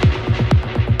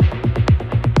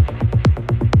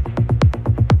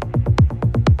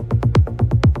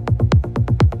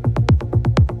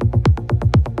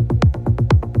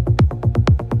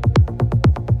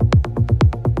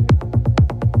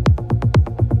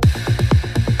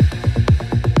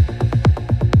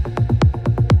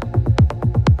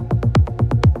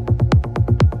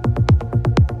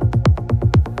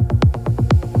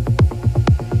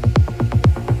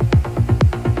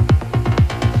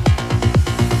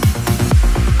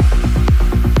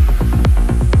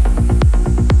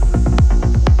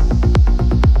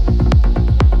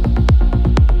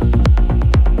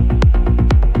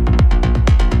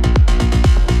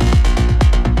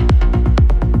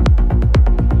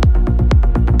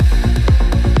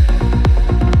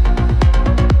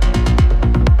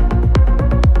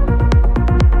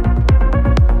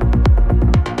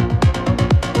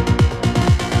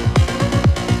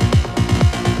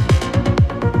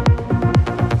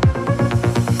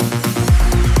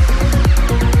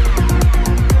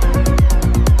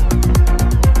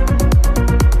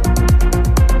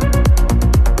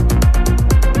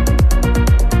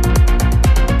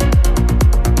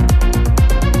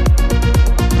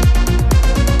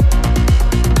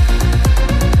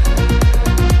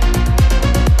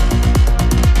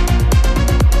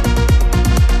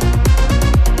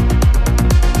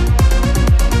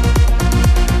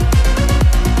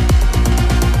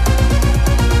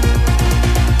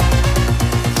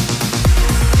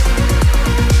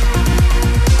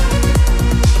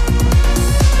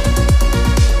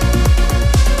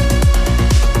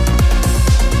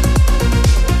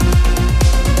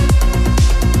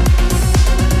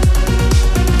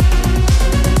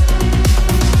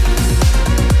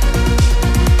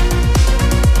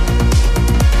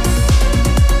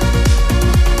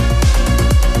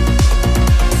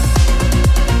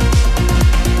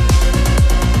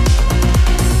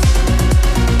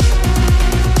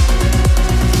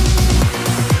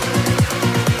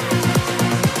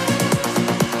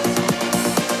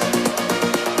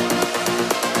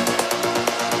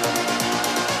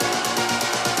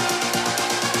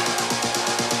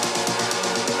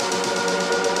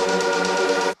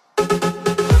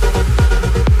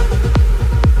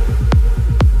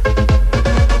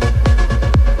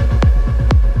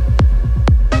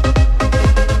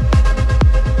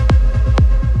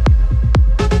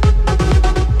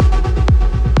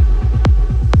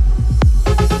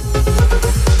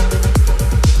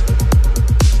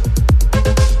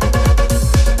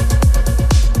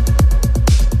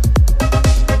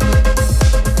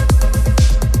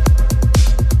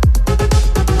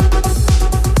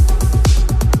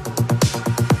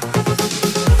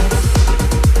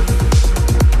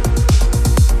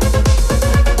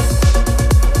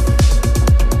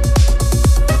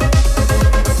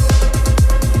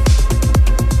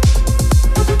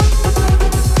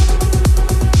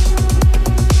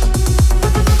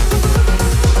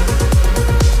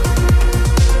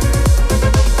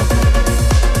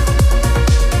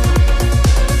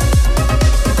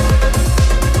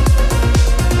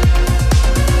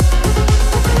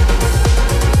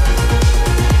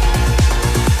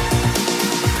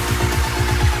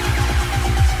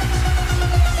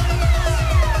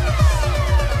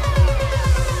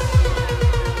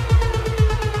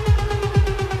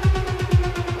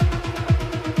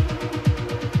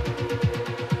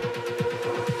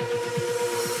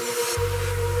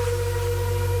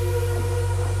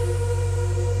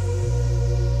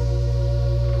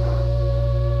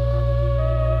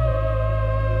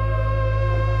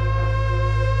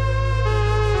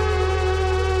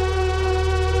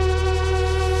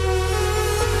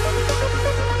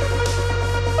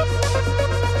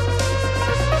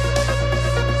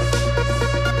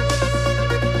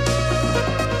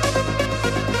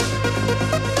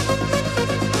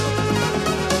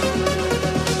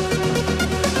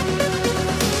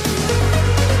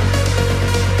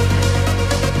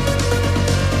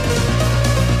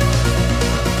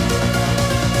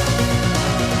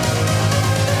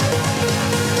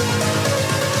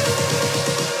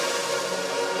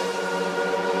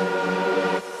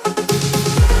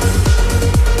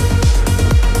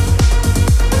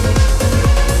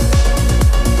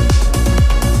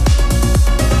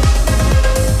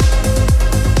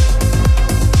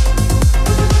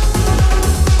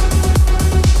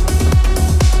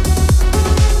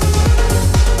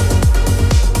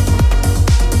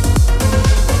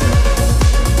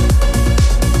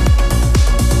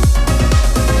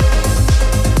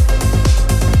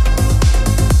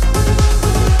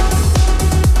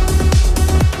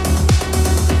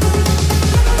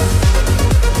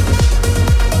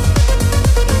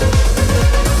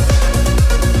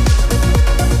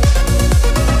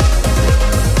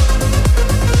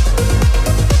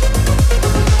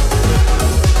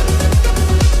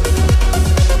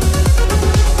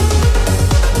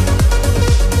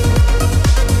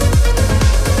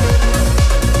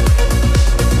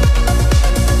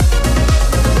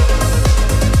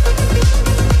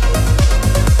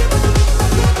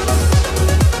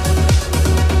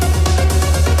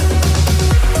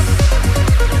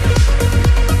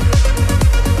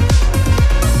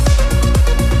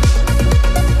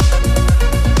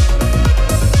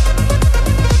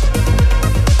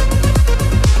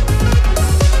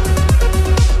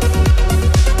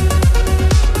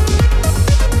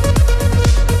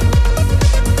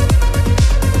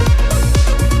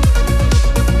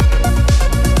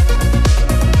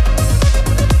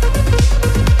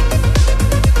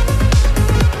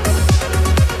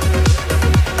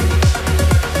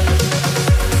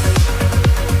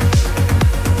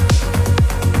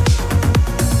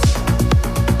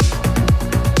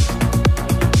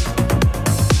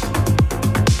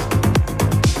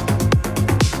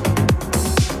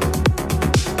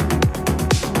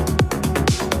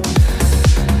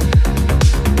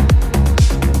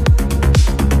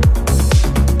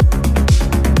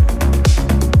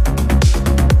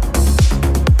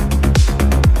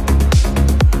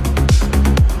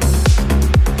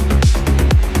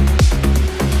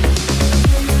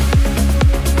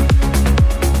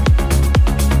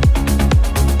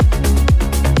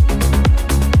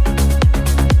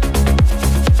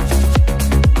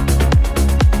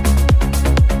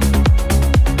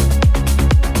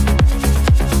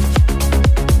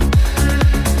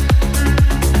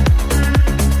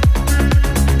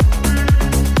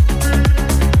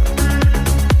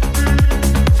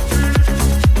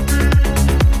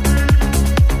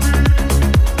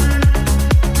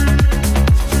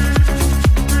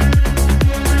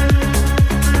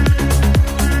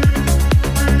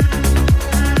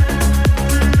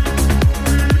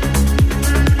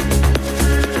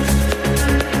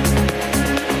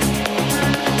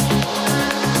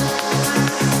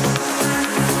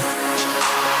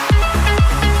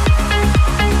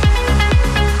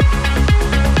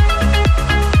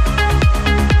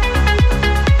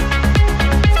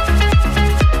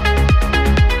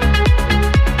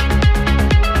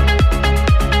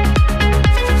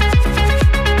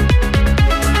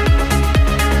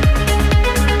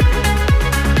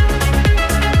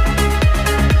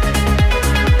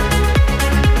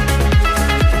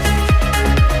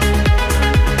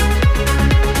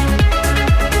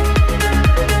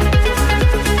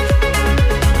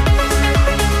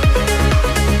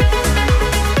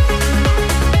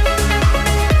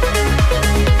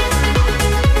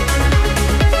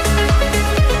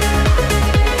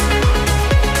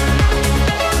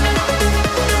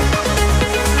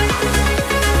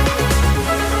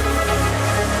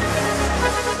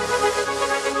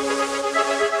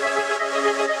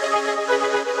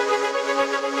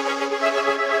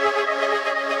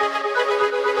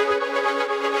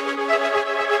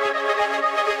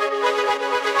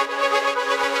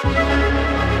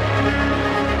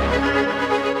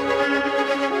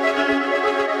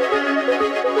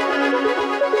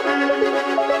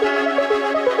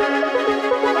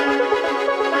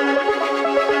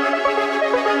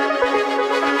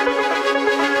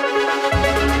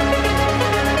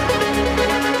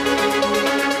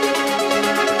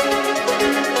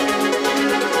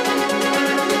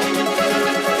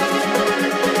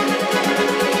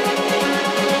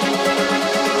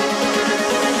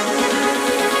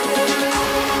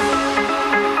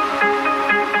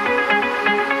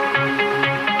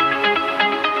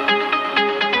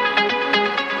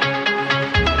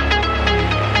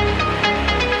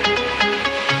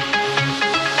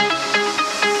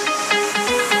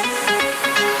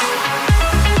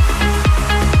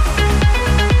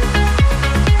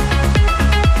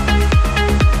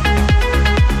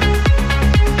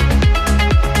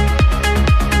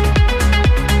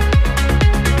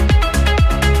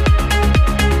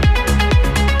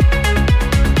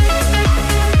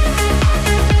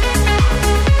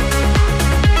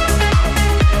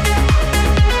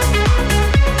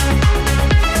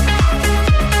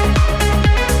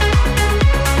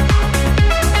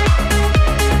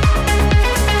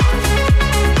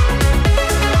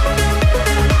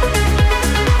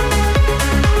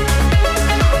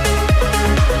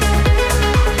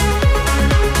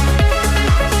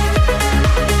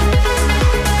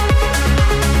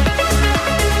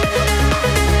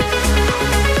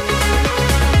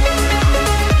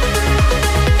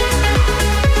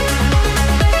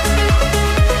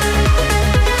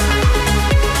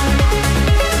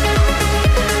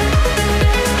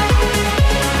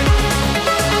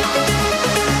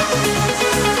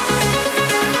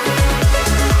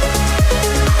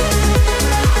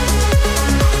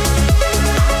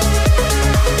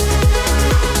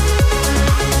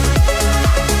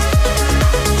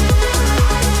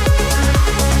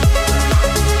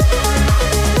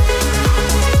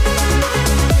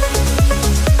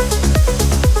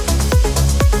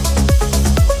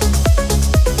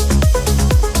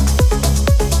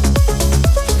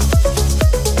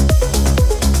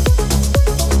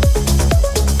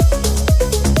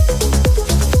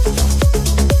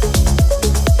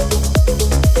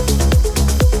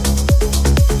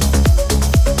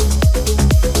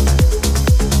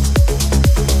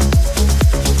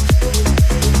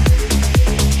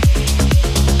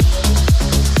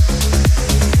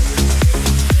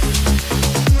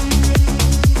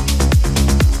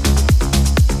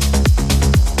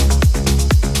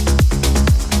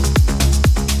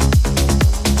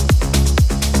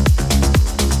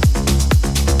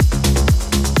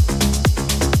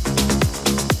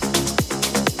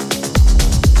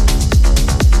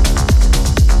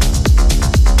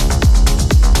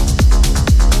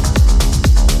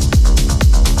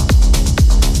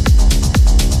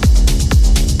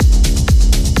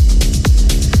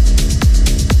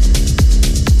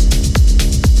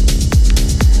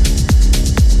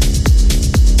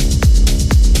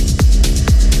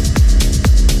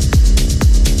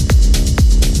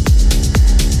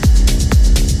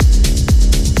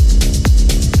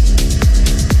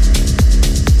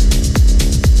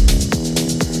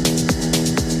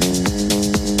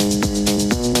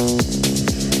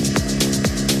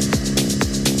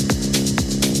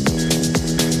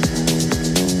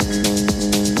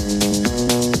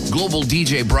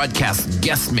 DJ Broadcast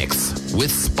Guest Mix with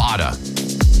Spada.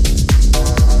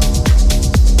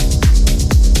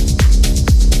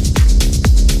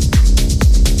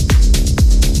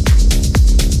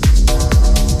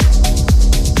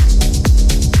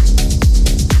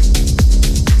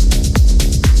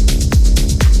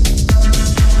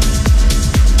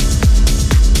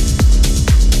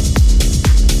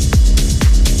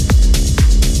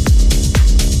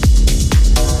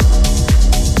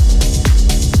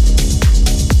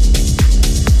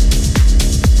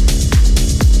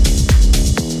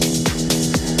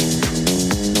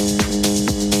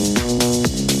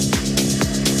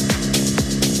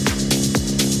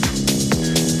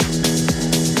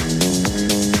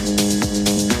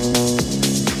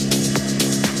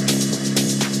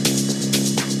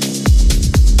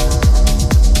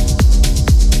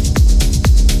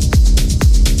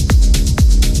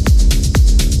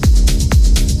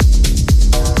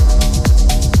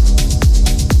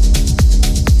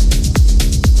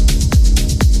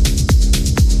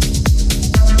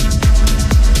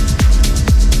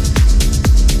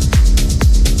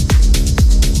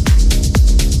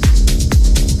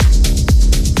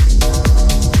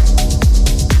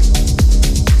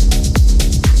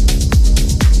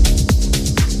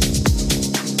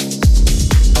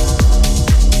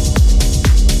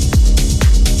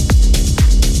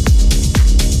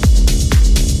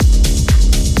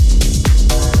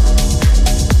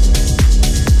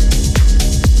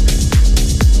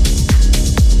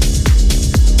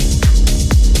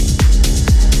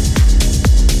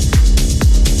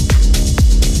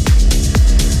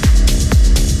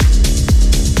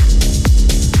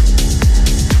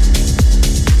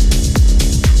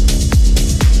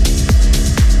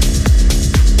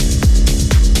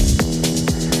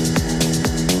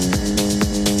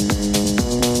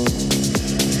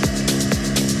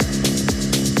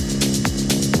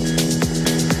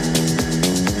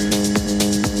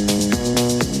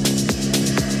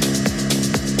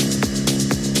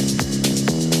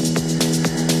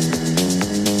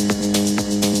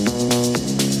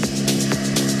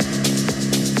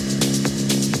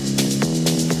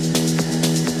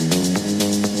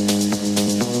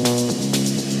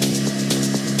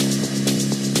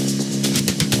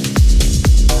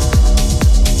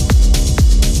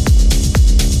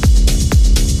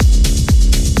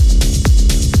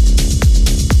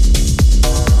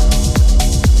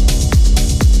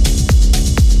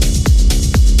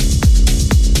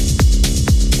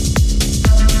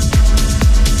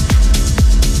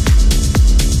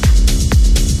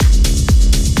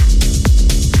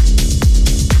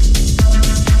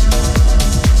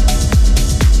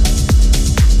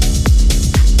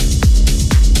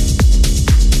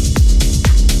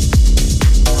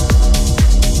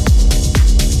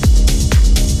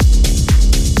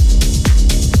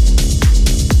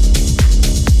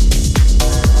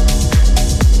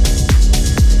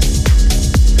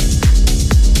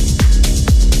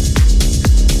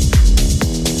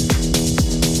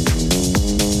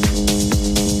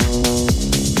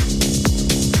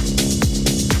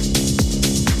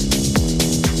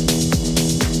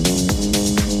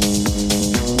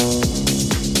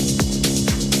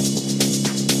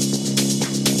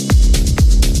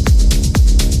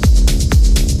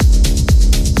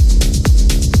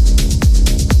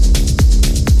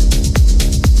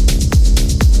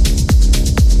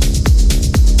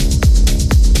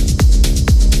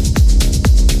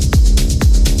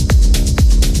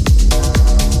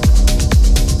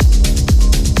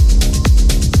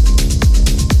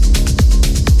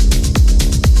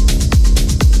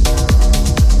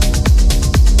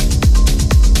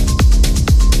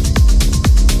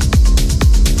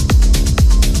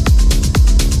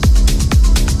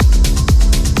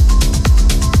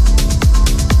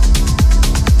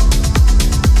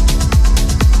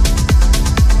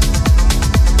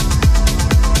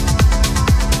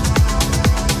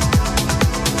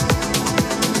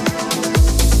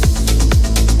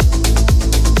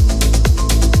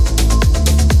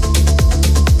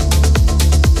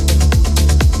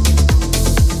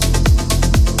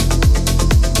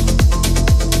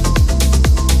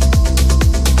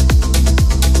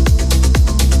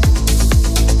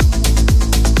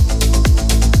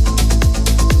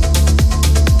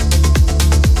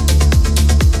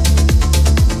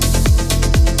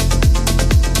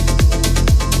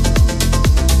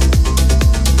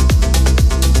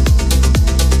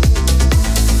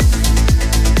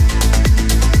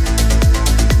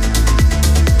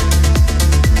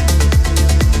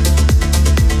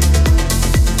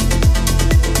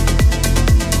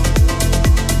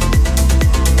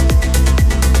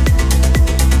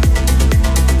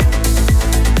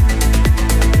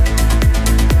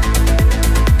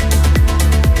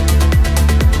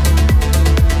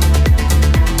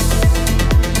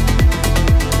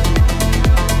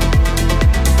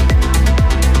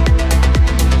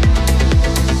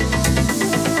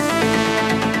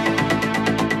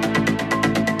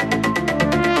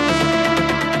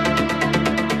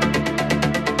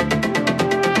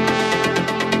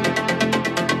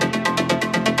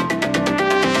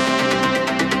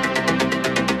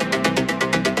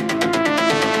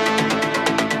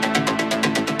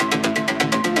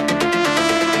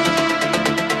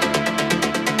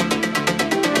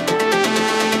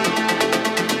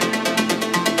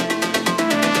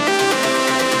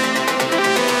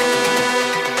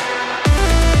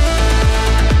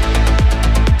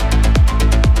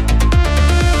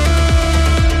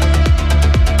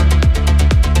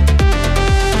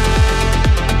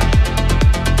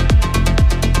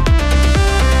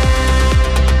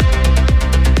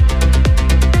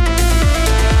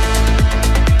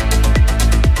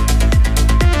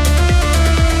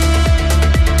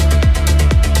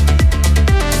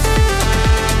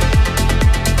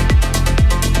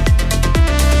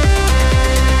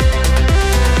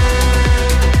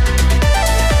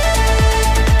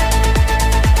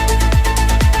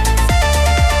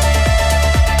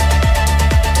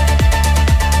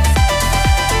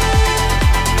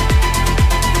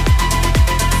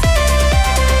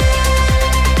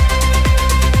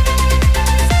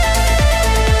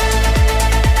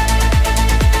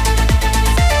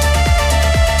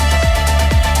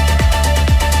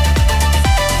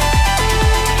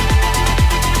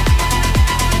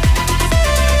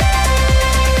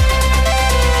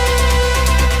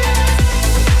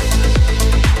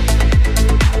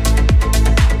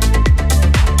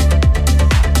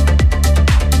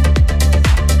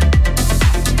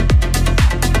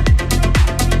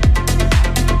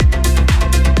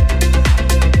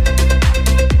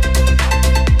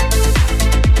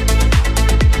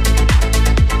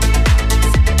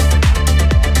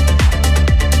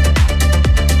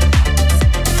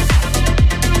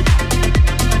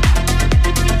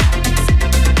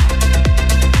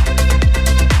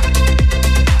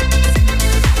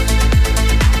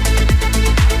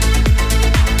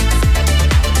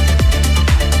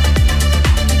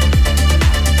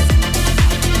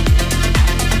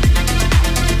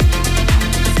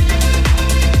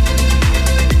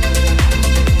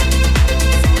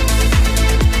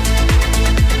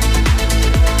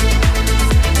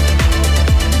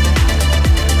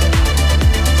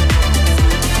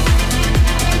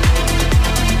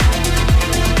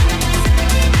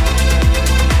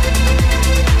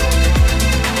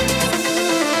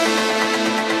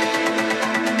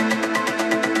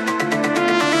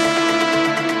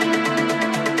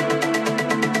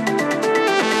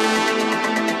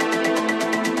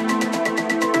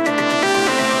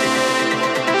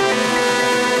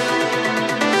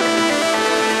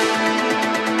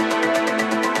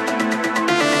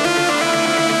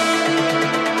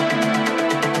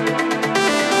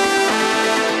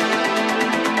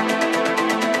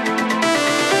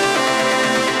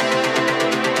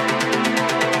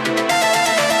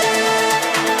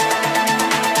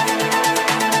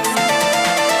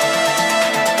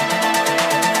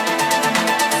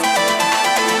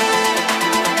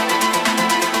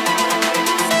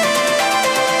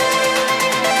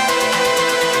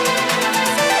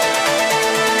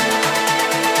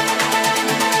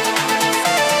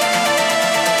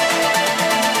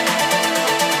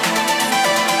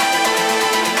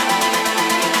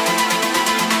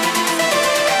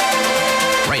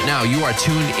 are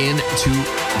tuned in to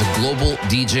the Global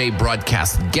DJ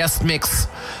Broadcast Guest Mix,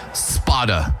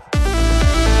 Spada.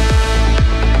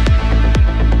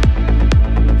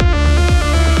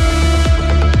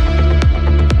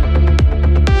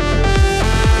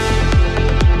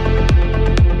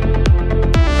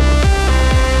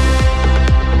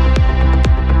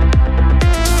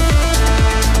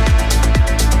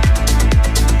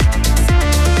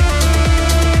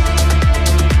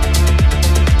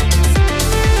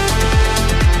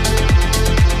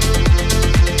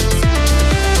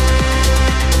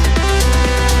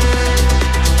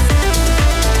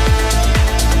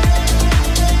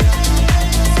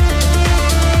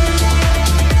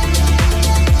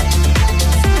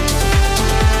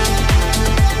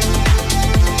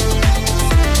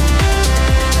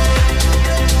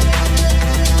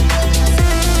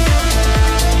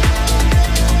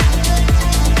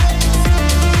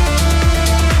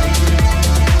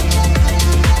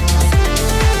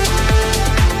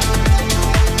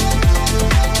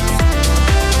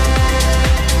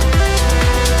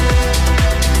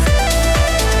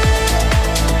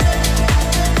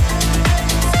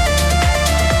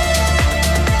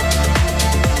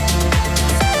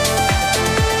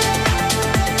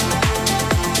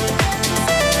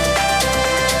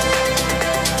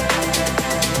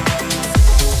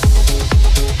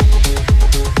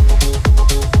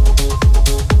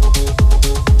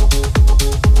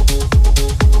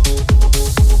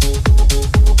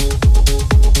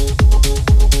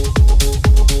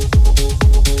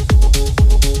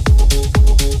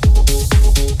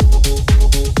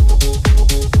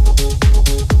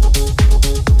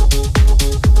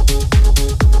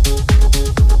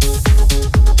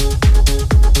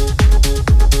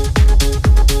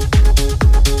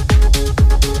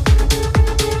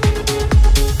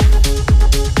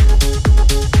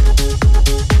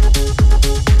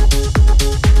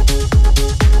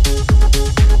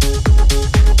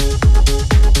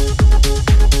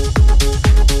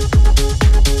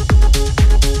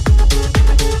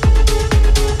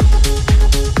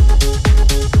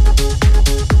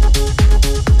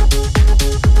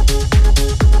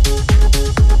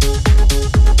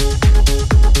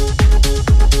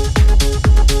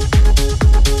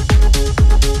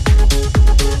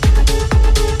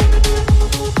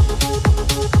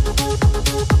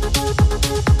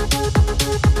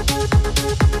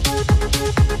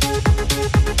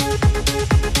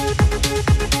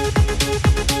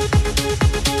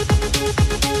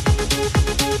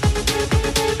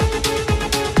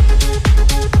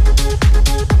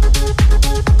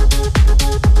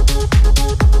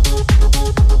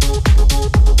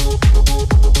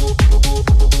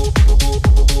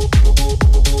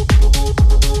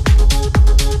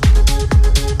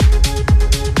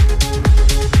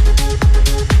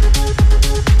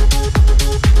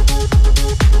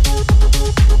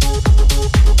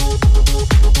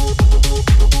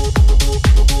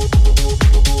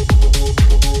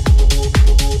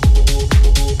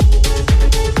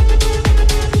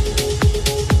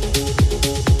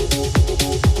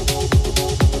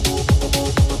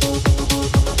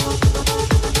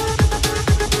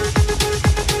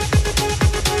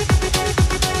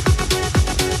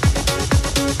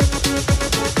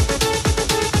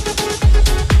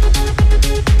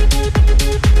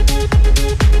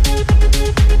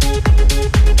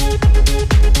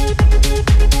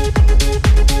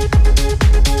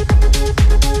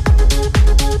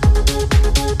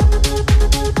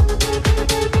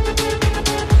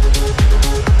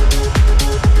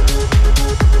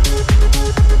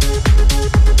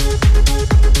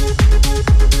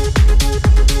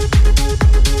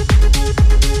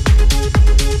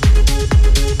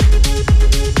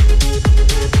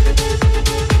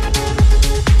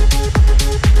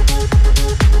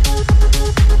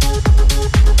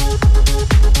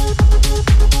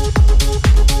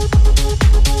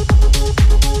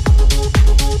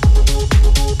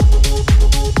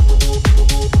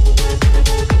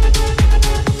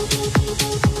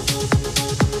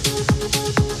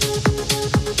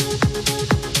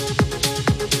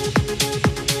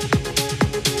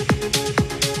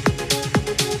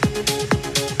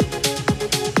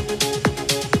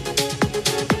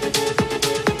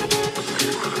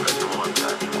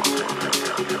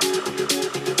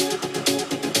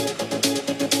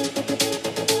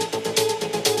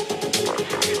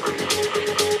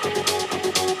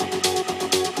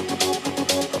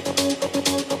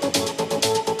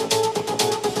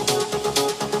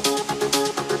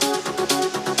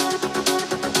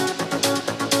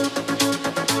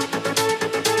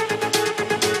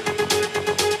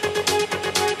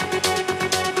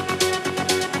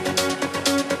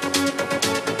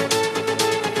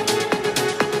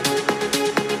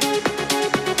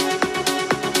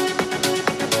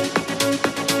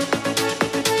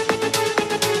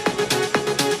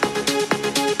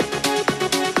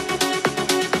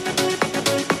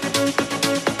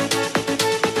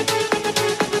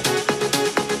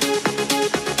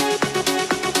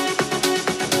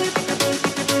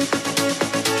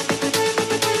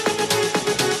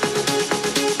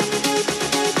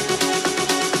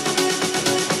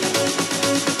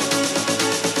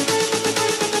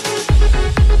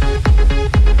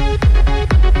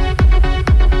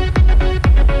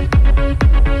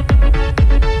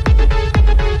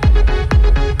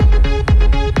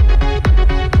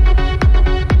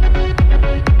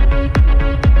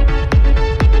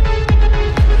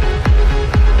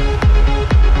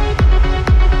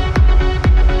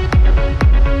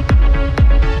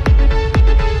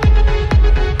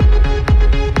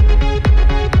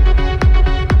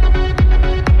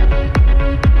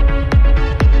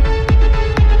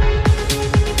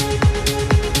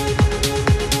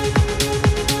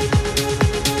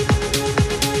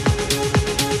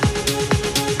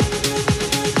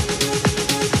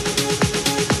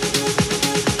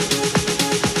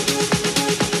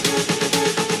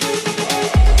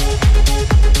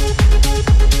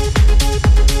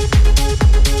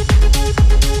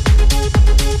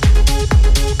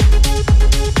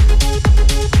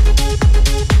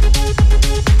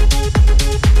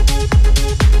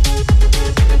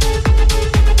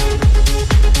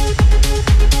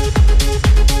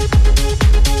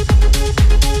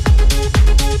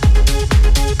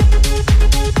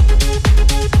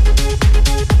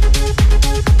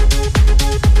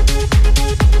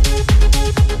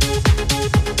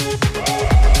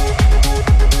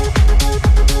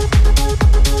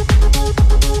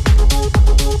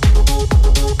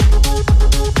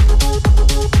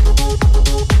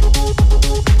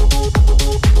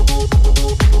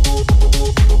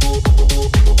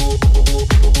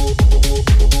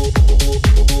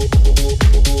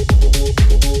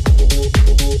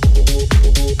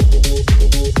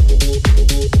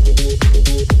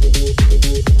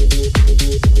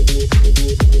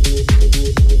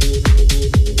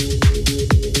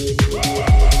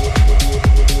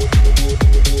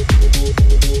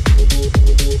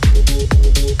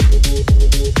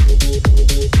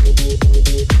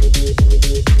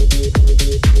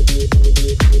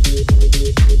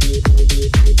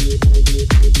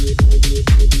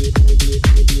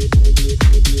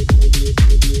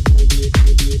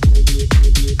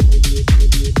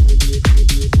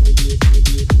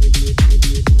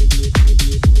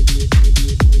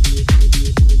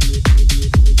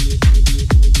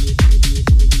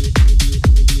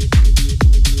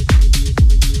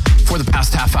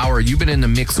 you've been in the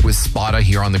mix with Spada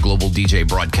here on the Global DJ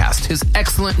broadcast. His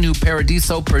excellent new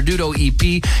Paradiso Perduto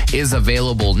EP is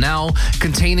available now,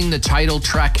 containing the title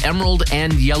track Emerald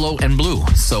and Yellow and Blue.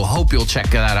 So hope you'll check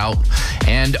that out.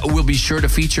 And we'll be sure to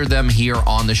feature them here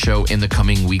on the show in the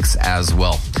coming weeks as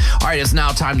well. All right, it's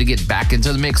now time to get back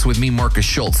into the mix with me, Markus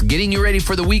Schulz, getting you ready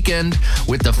for the weekend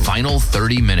with the final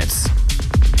 30 minutes.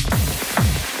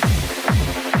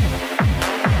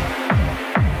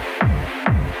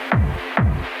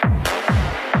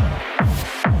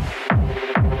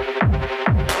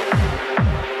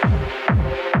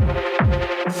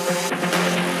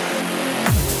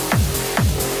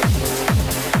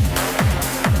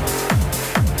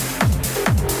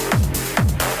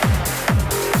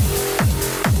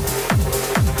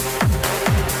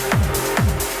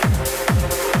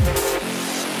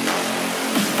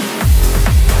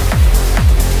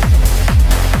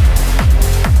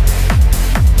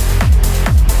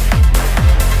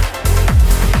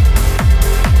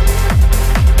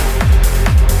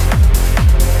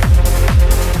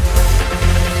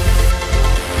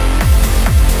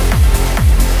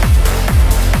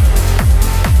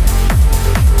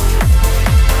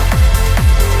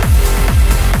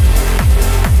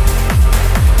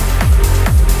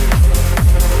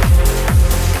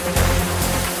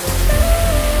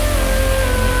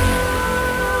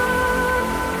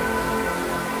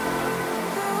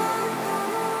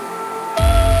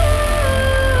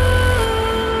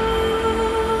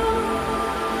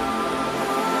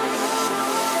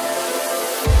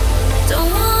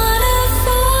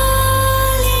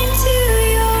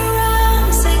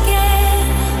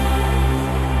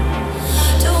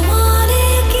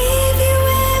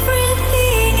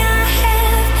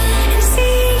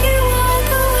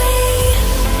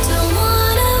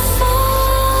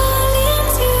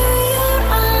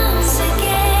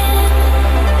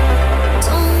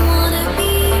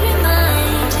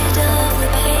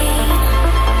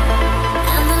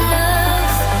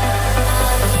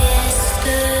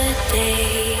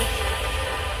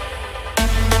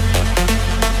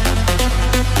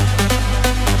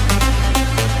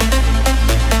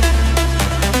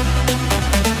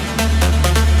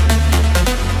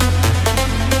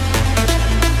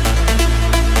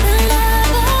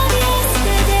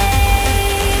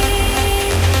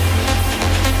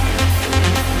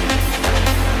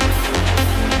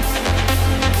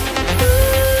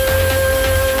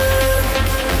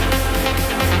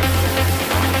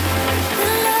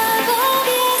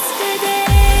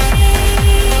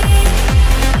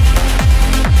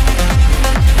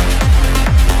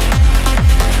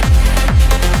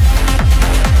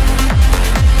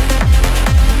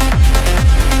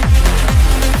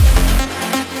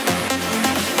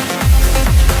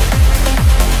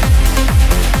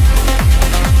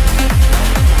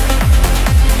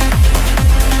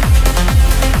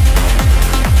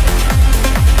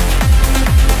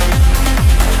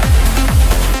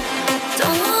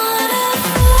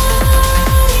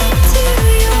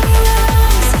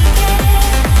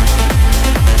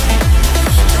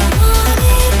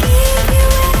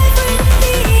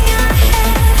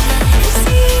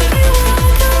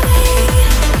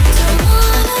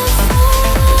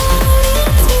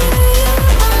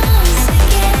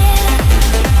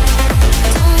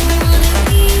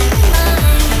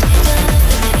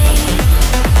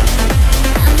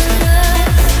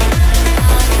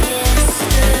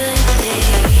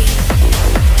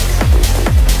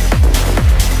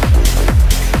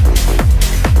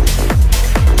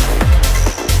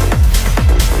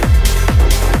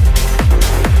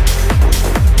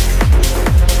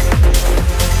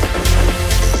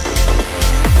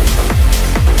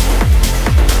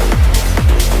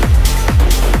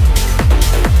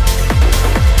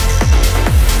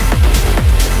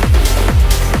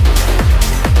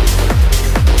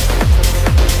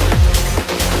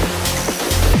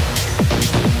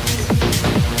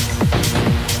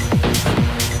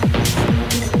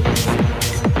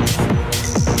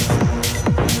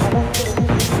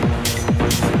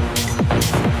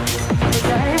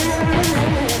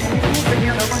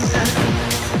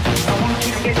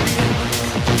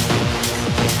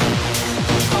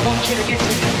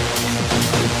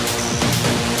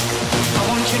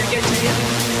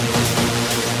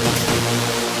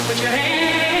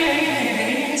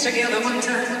 together one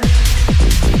time.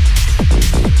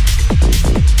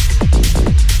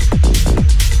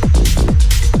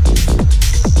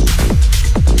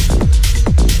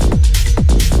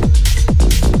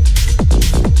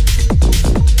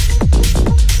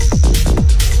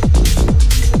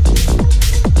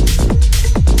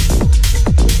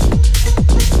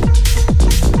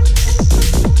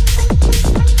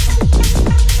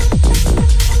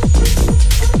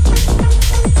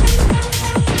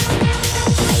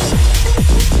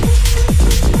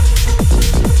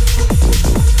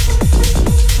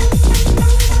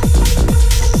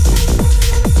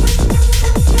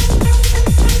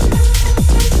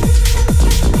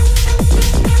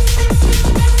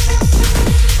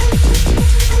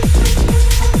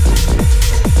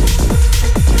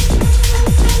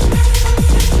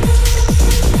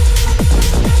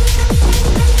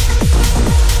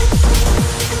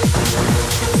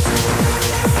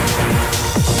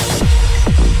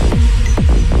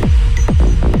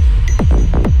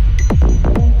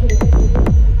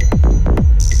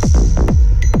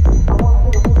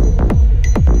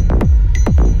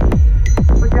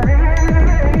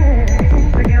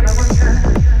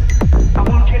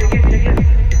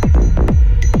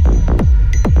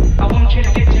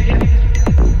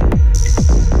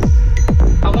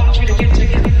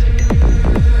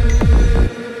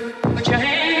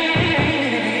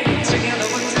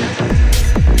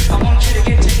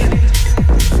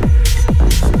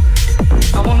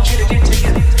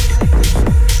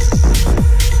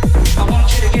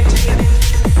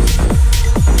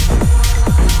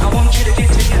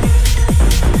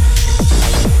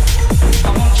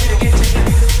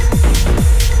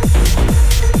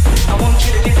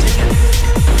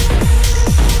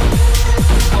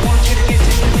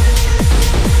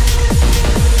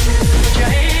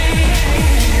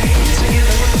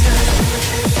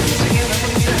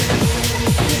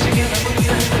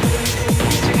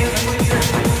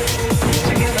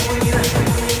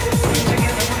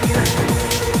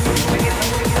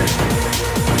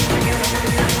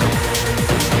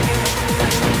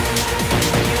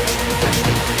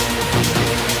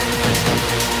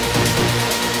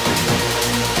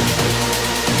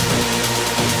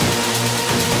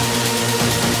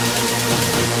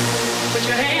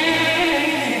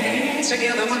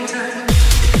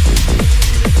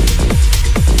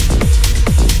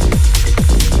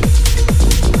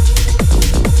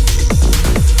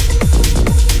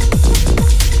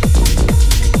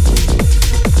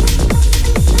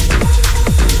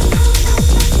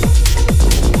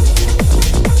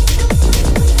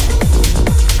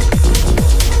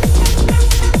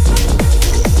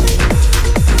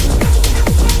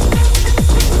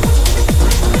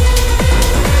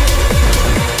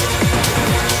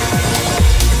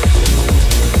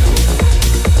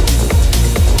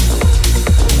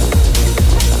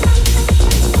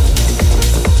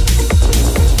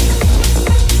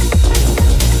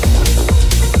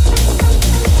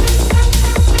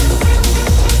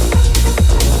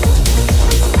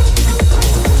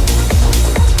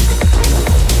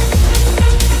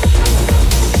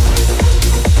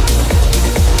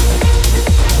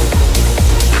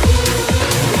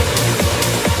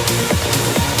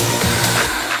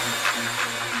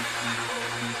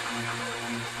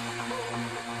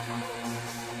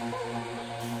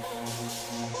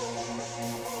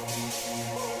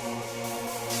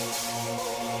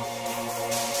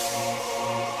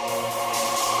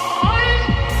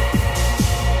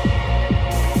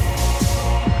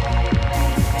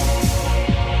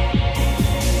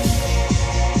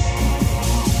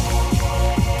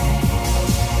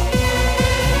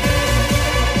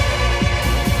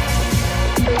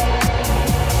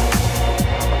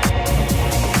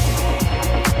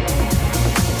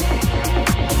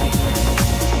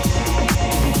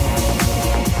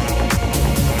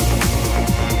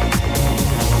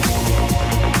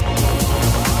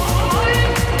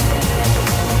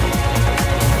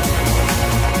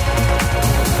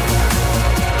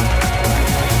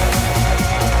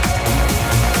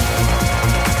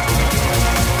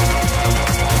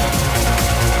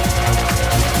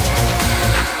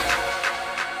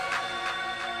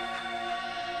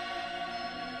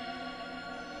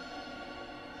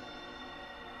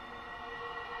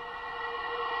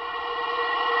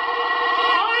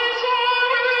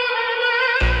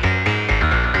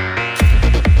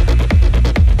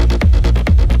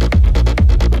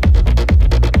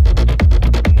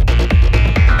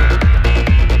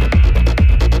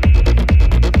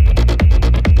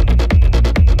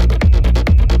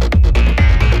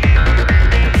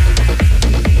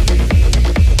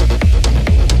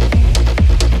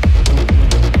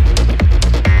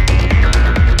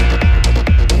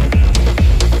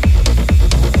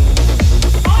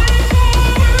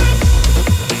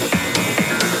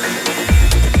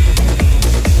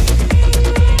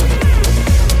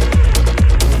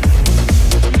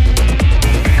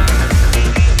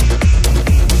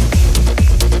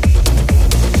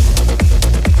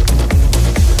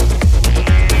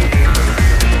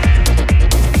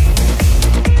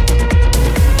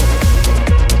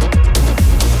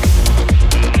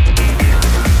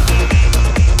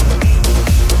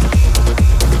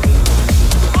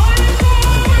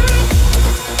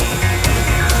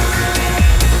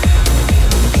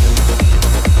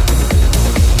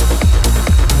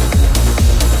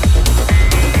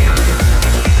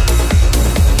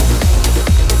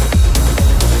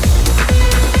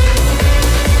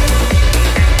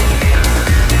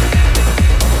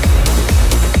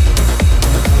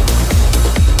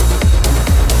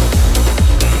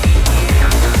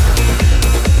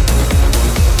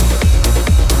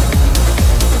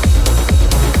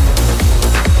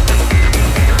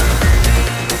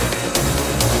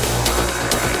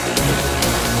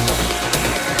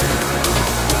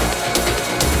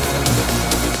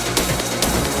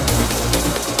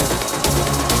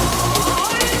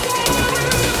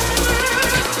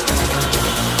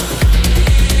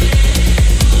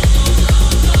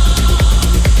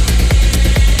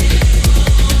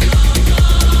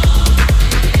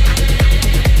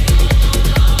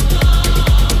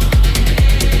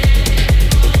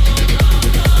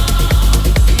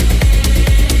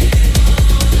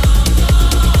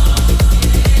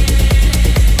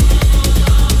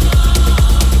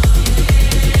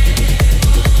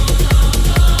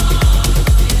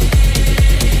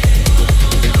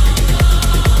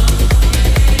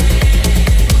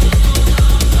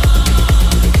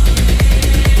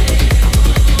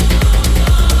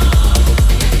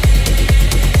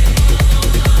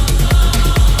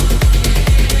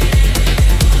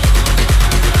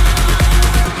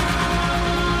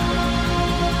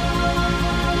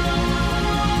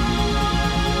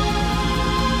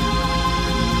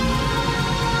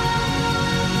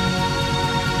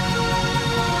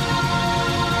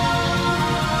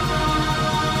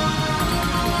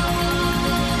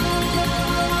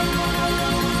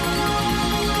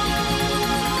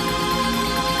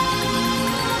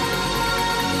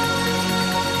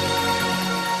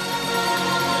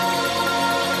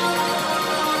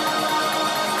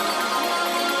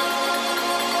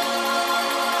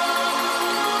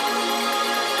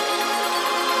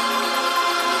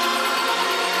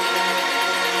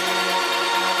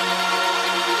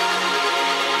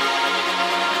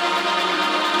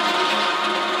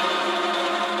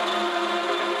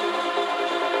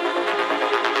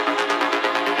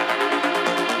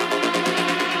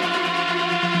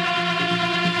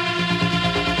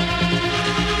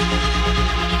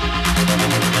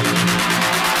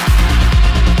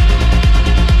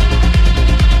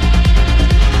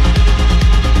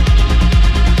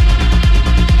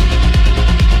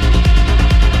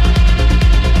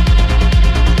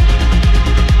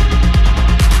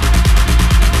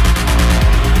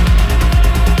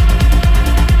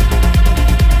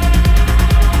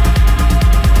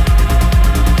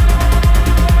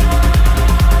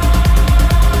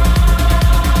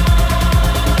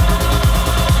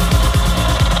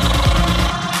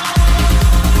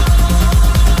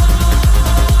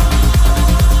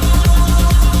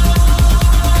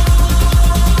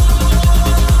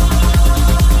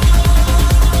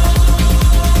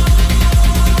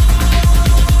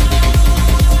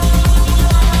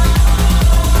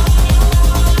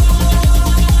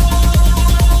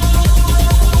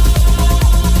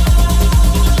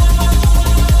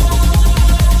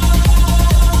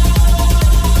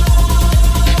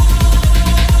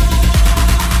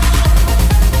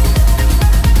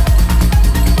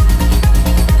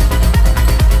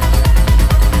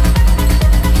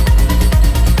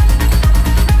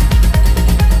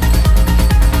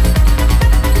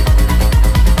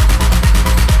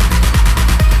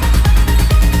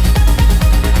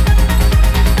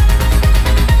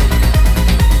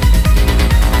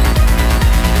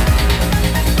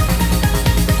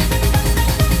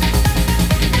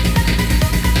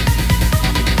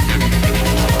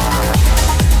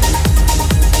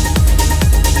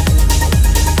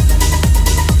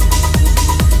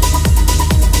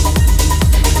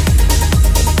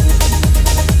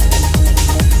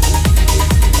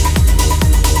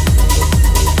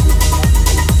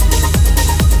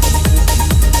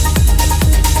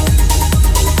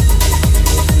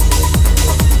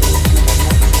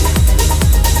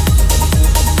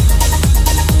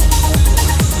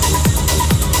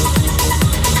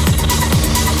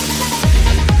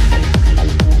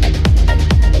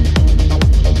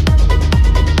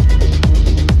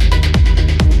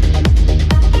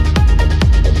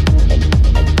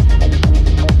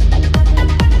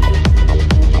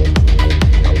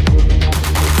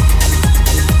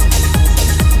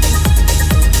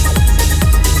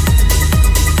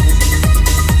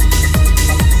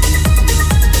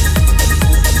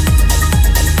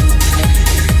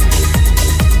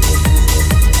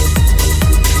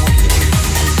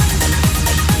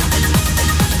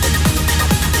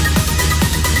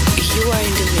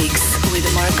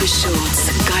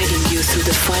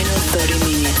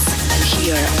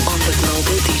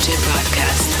 Global DJ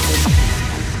Broadcast.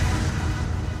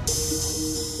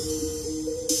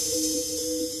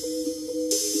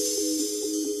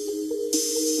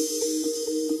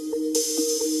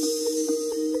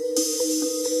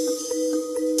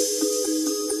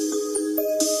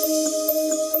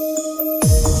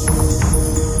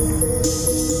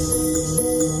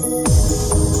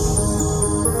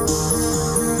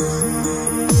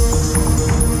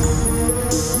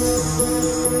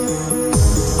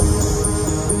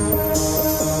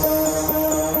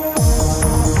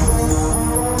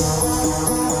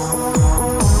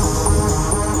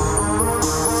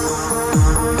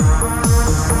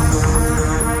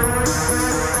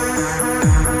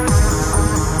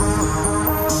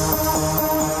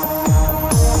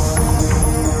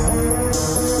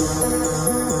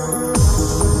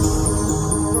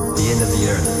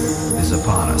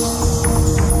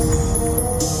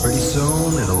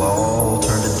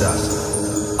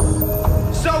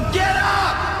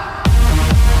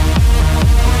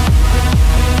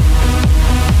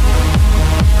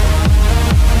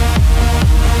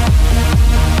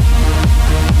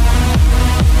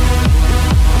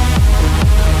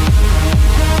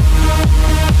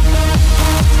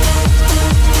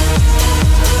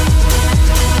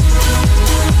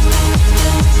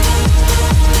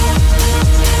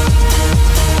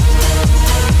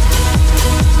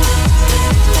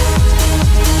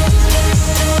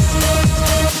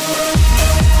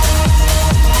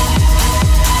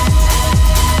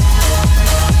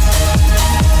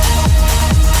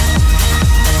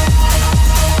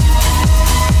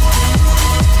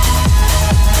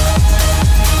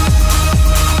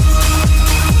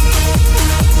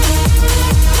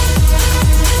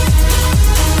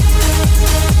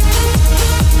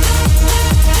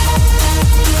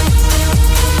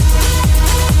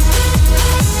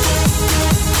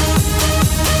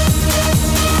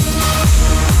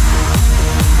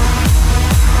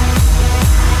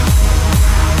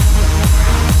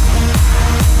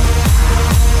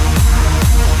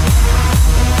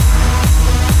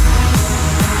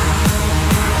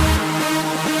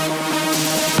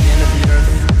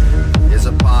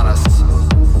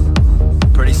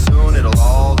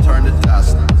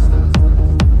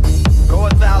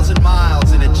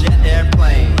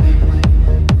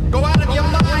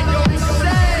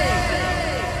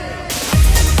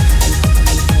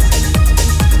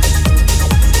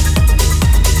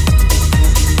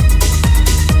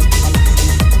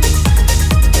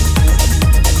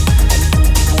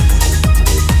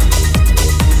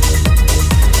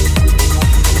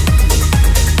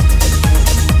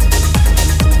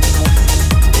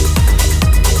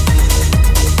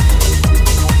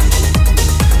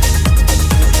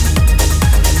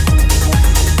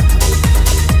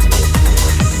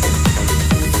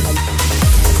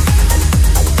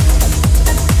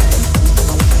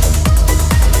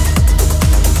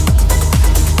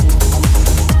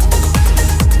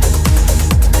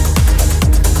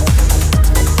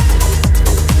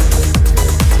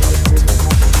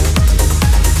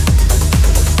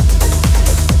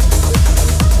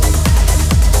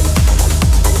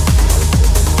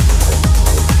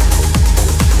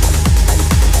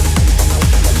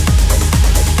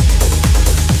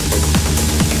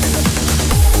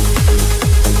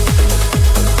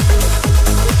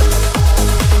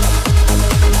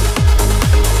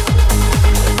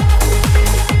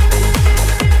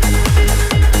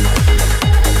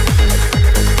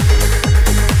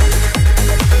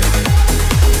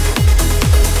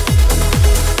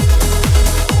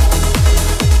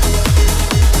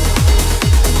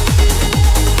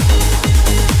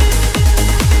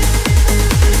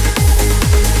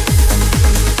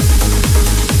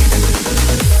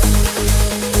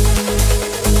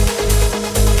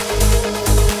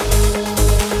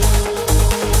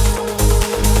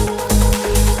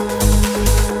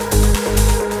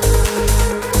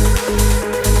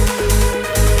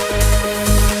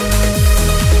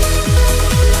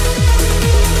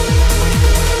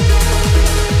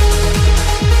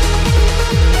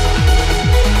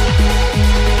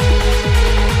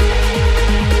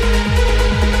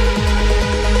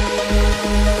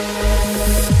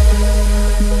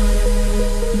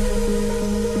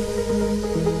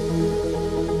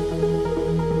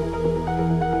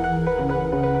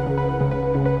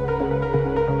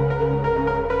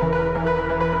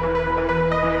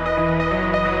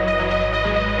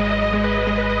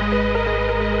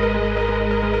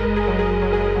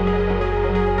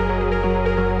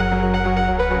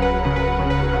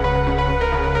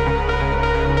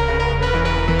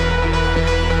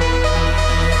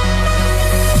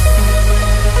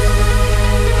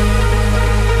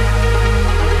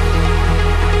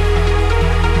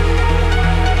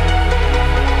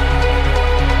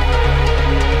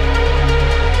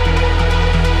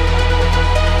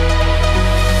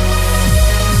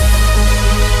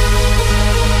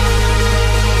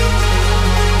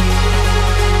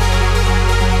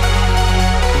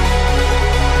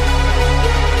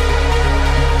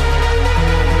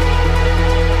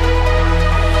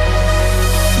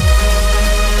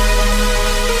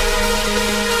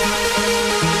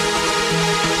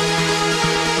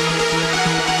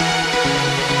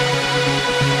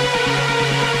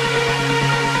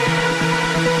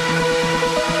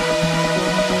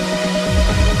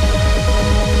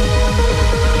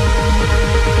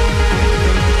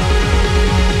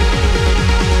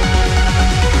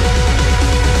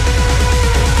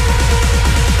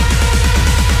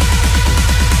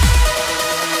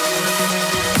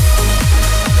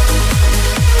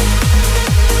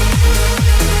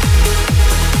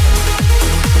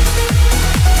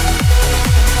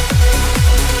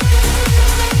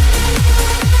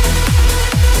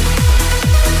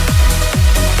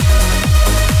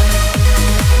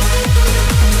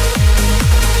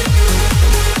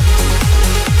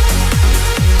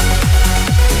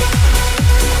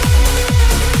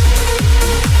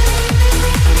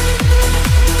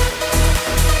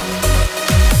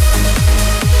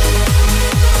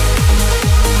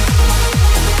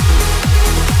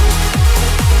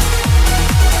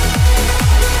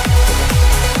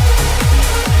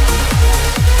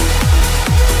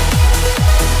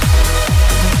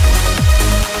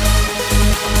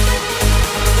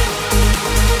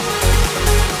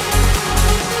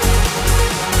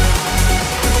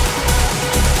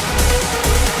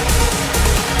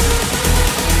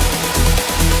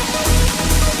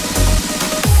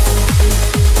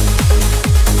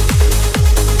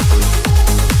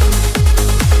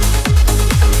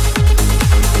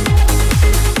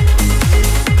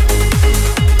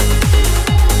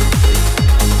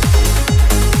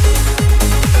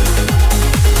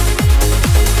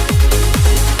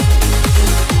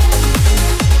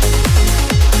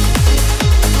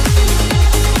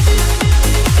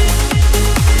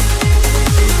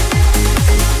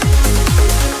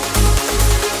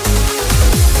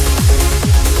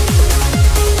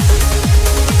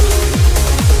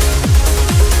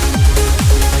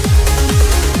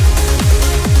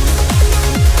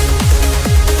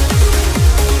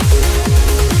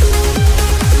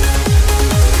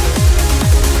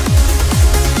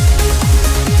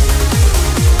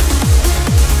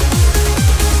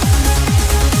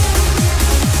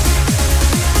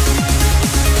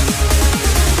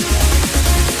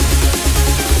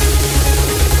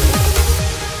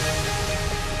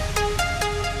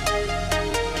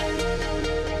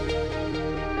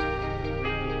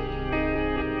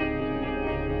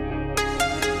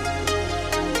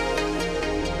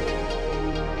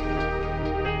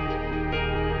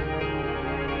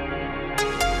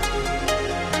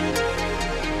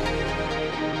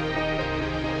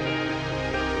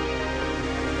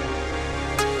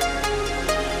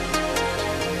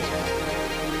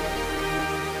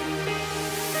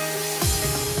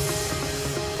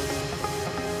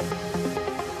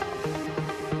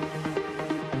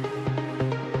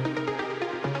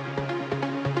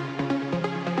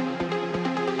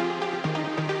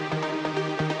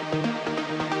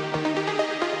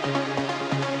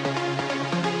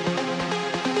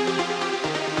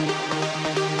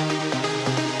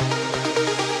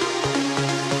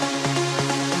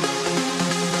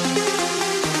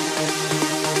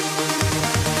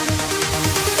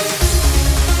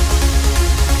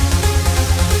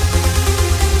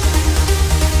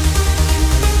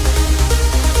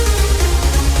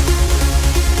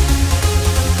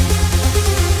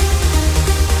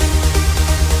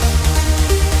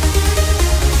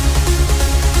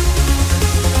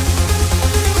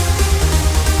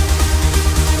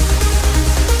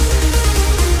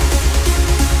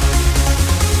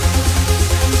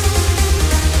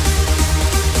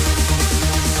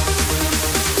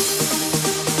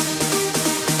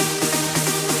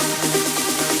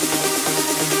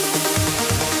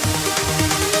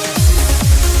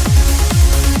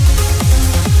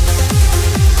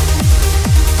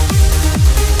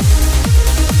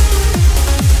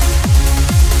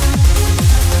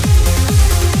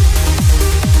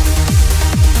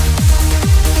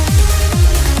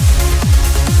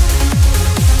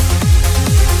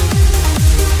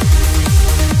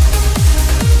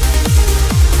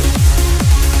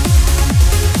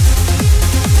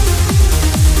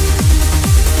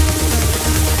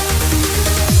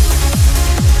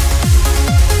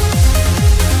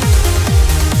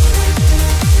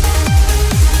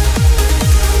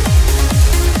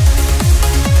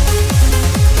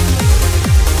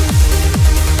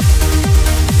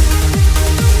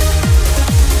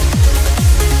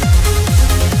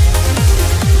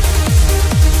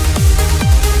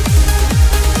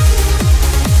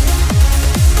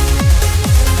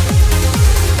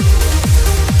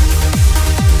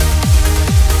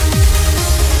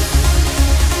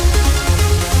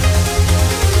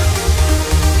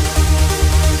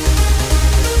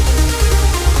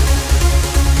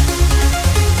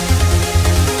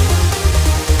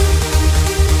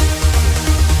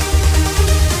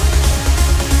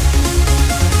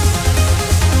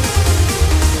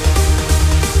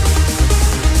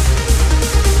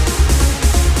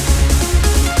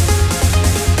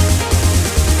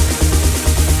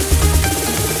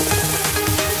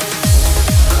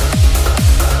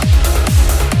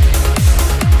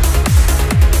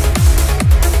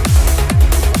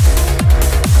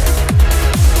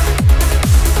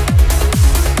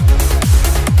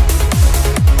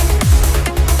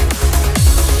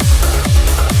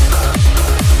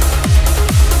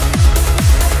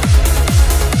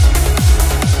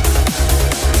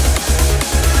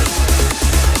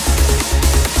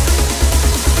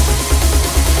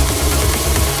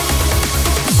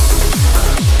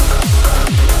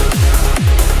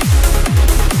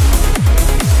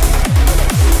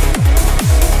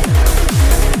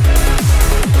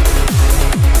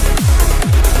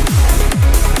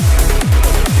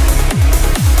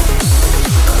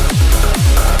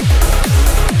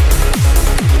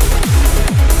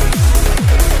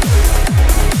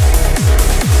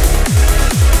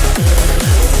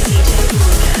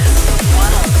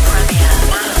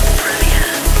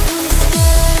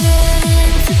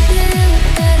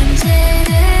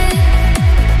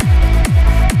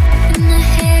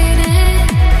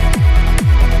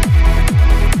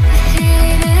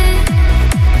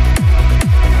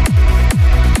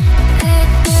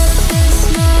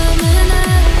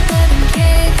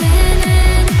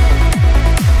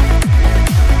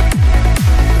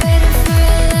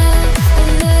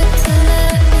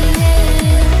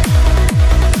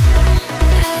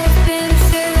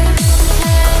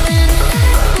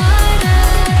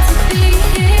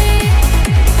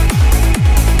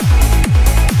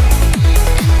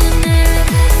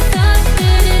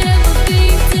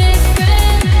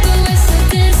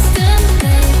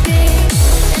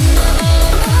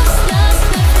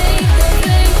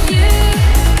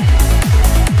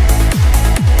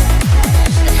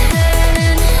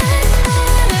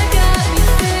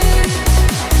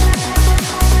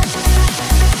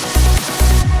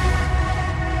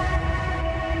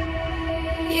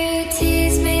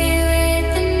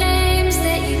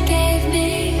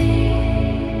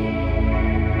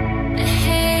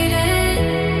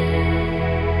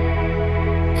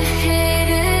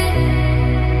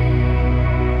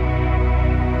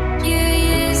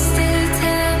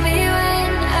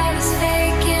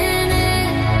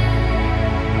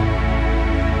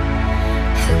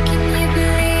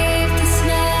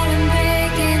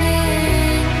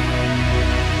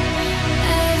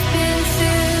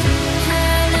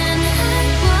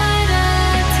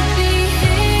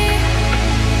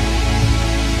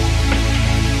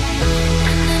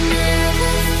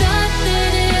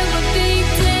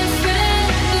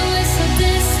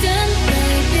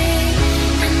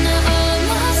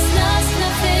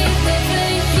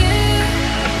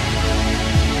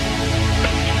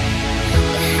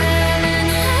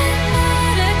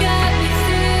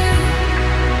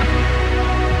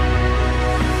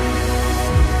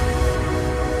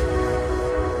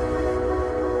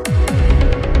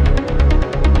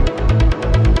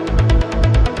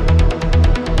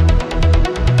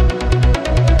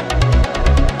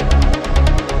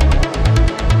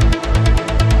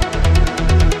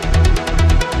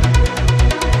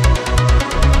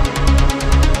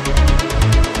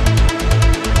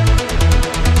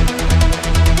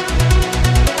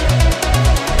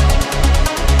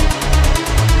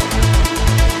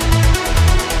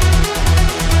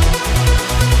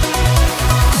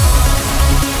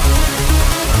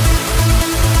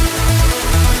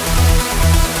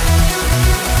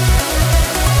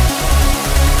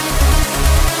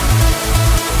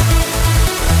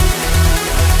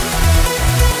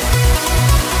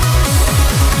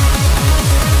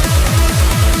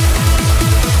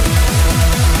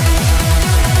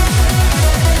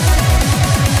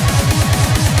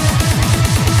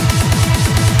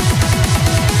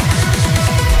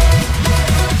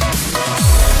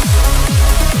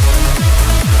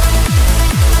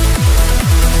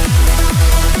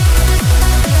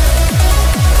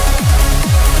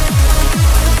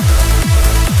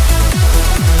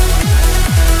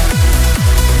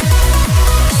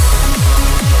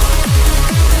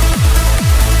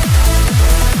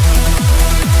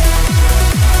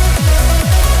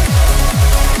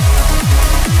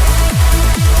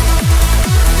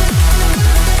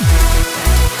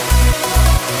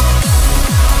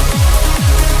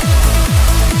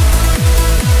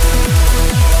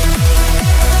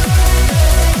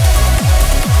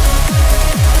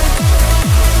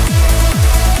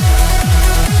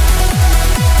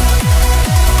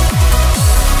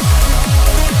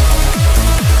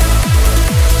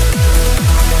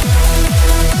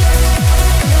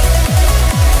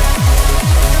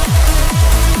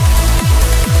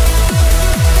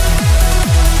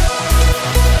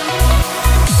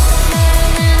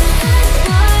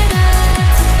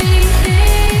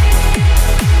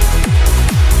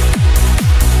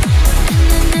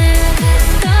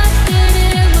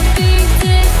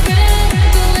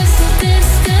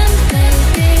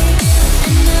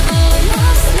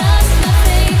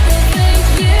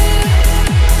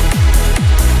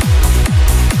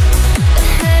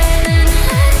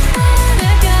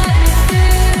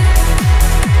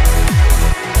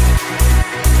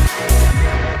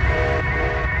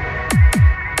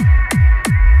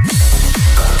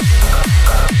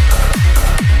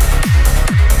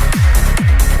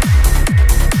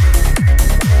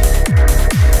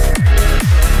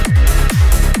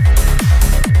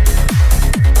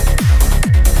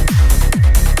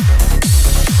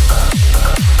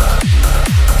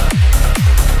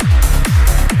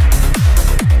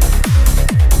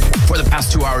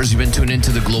 hours you've been tuned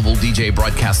into the Global DJ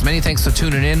broadcast. Many thanks for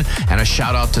tuning in, and a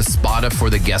shout out to Spada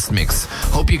for the guest mix.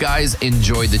 Hope you guys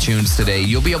enjoyed the tunes today.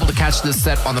 You'll be able to catch this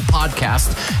set on the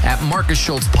podcast at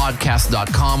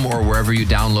MarkusSchulzPodcast.com or wherever you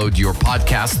download your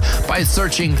podcast by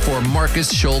searching for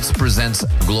Markus Schulz Presents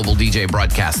Global DJ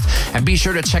Broadcast. And be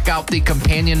sure to check out the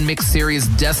companion mix series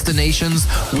Destinations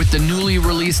with the newly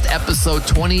released episode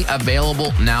 20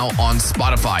 available now on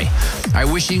Spotify. I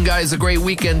wish you guys a great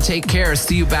weekend. Take care.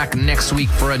 See you back next week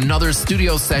for another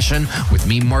studio session with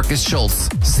me, Markus Schulz.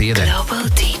 See you then. Global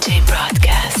DJ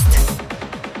Broadcast.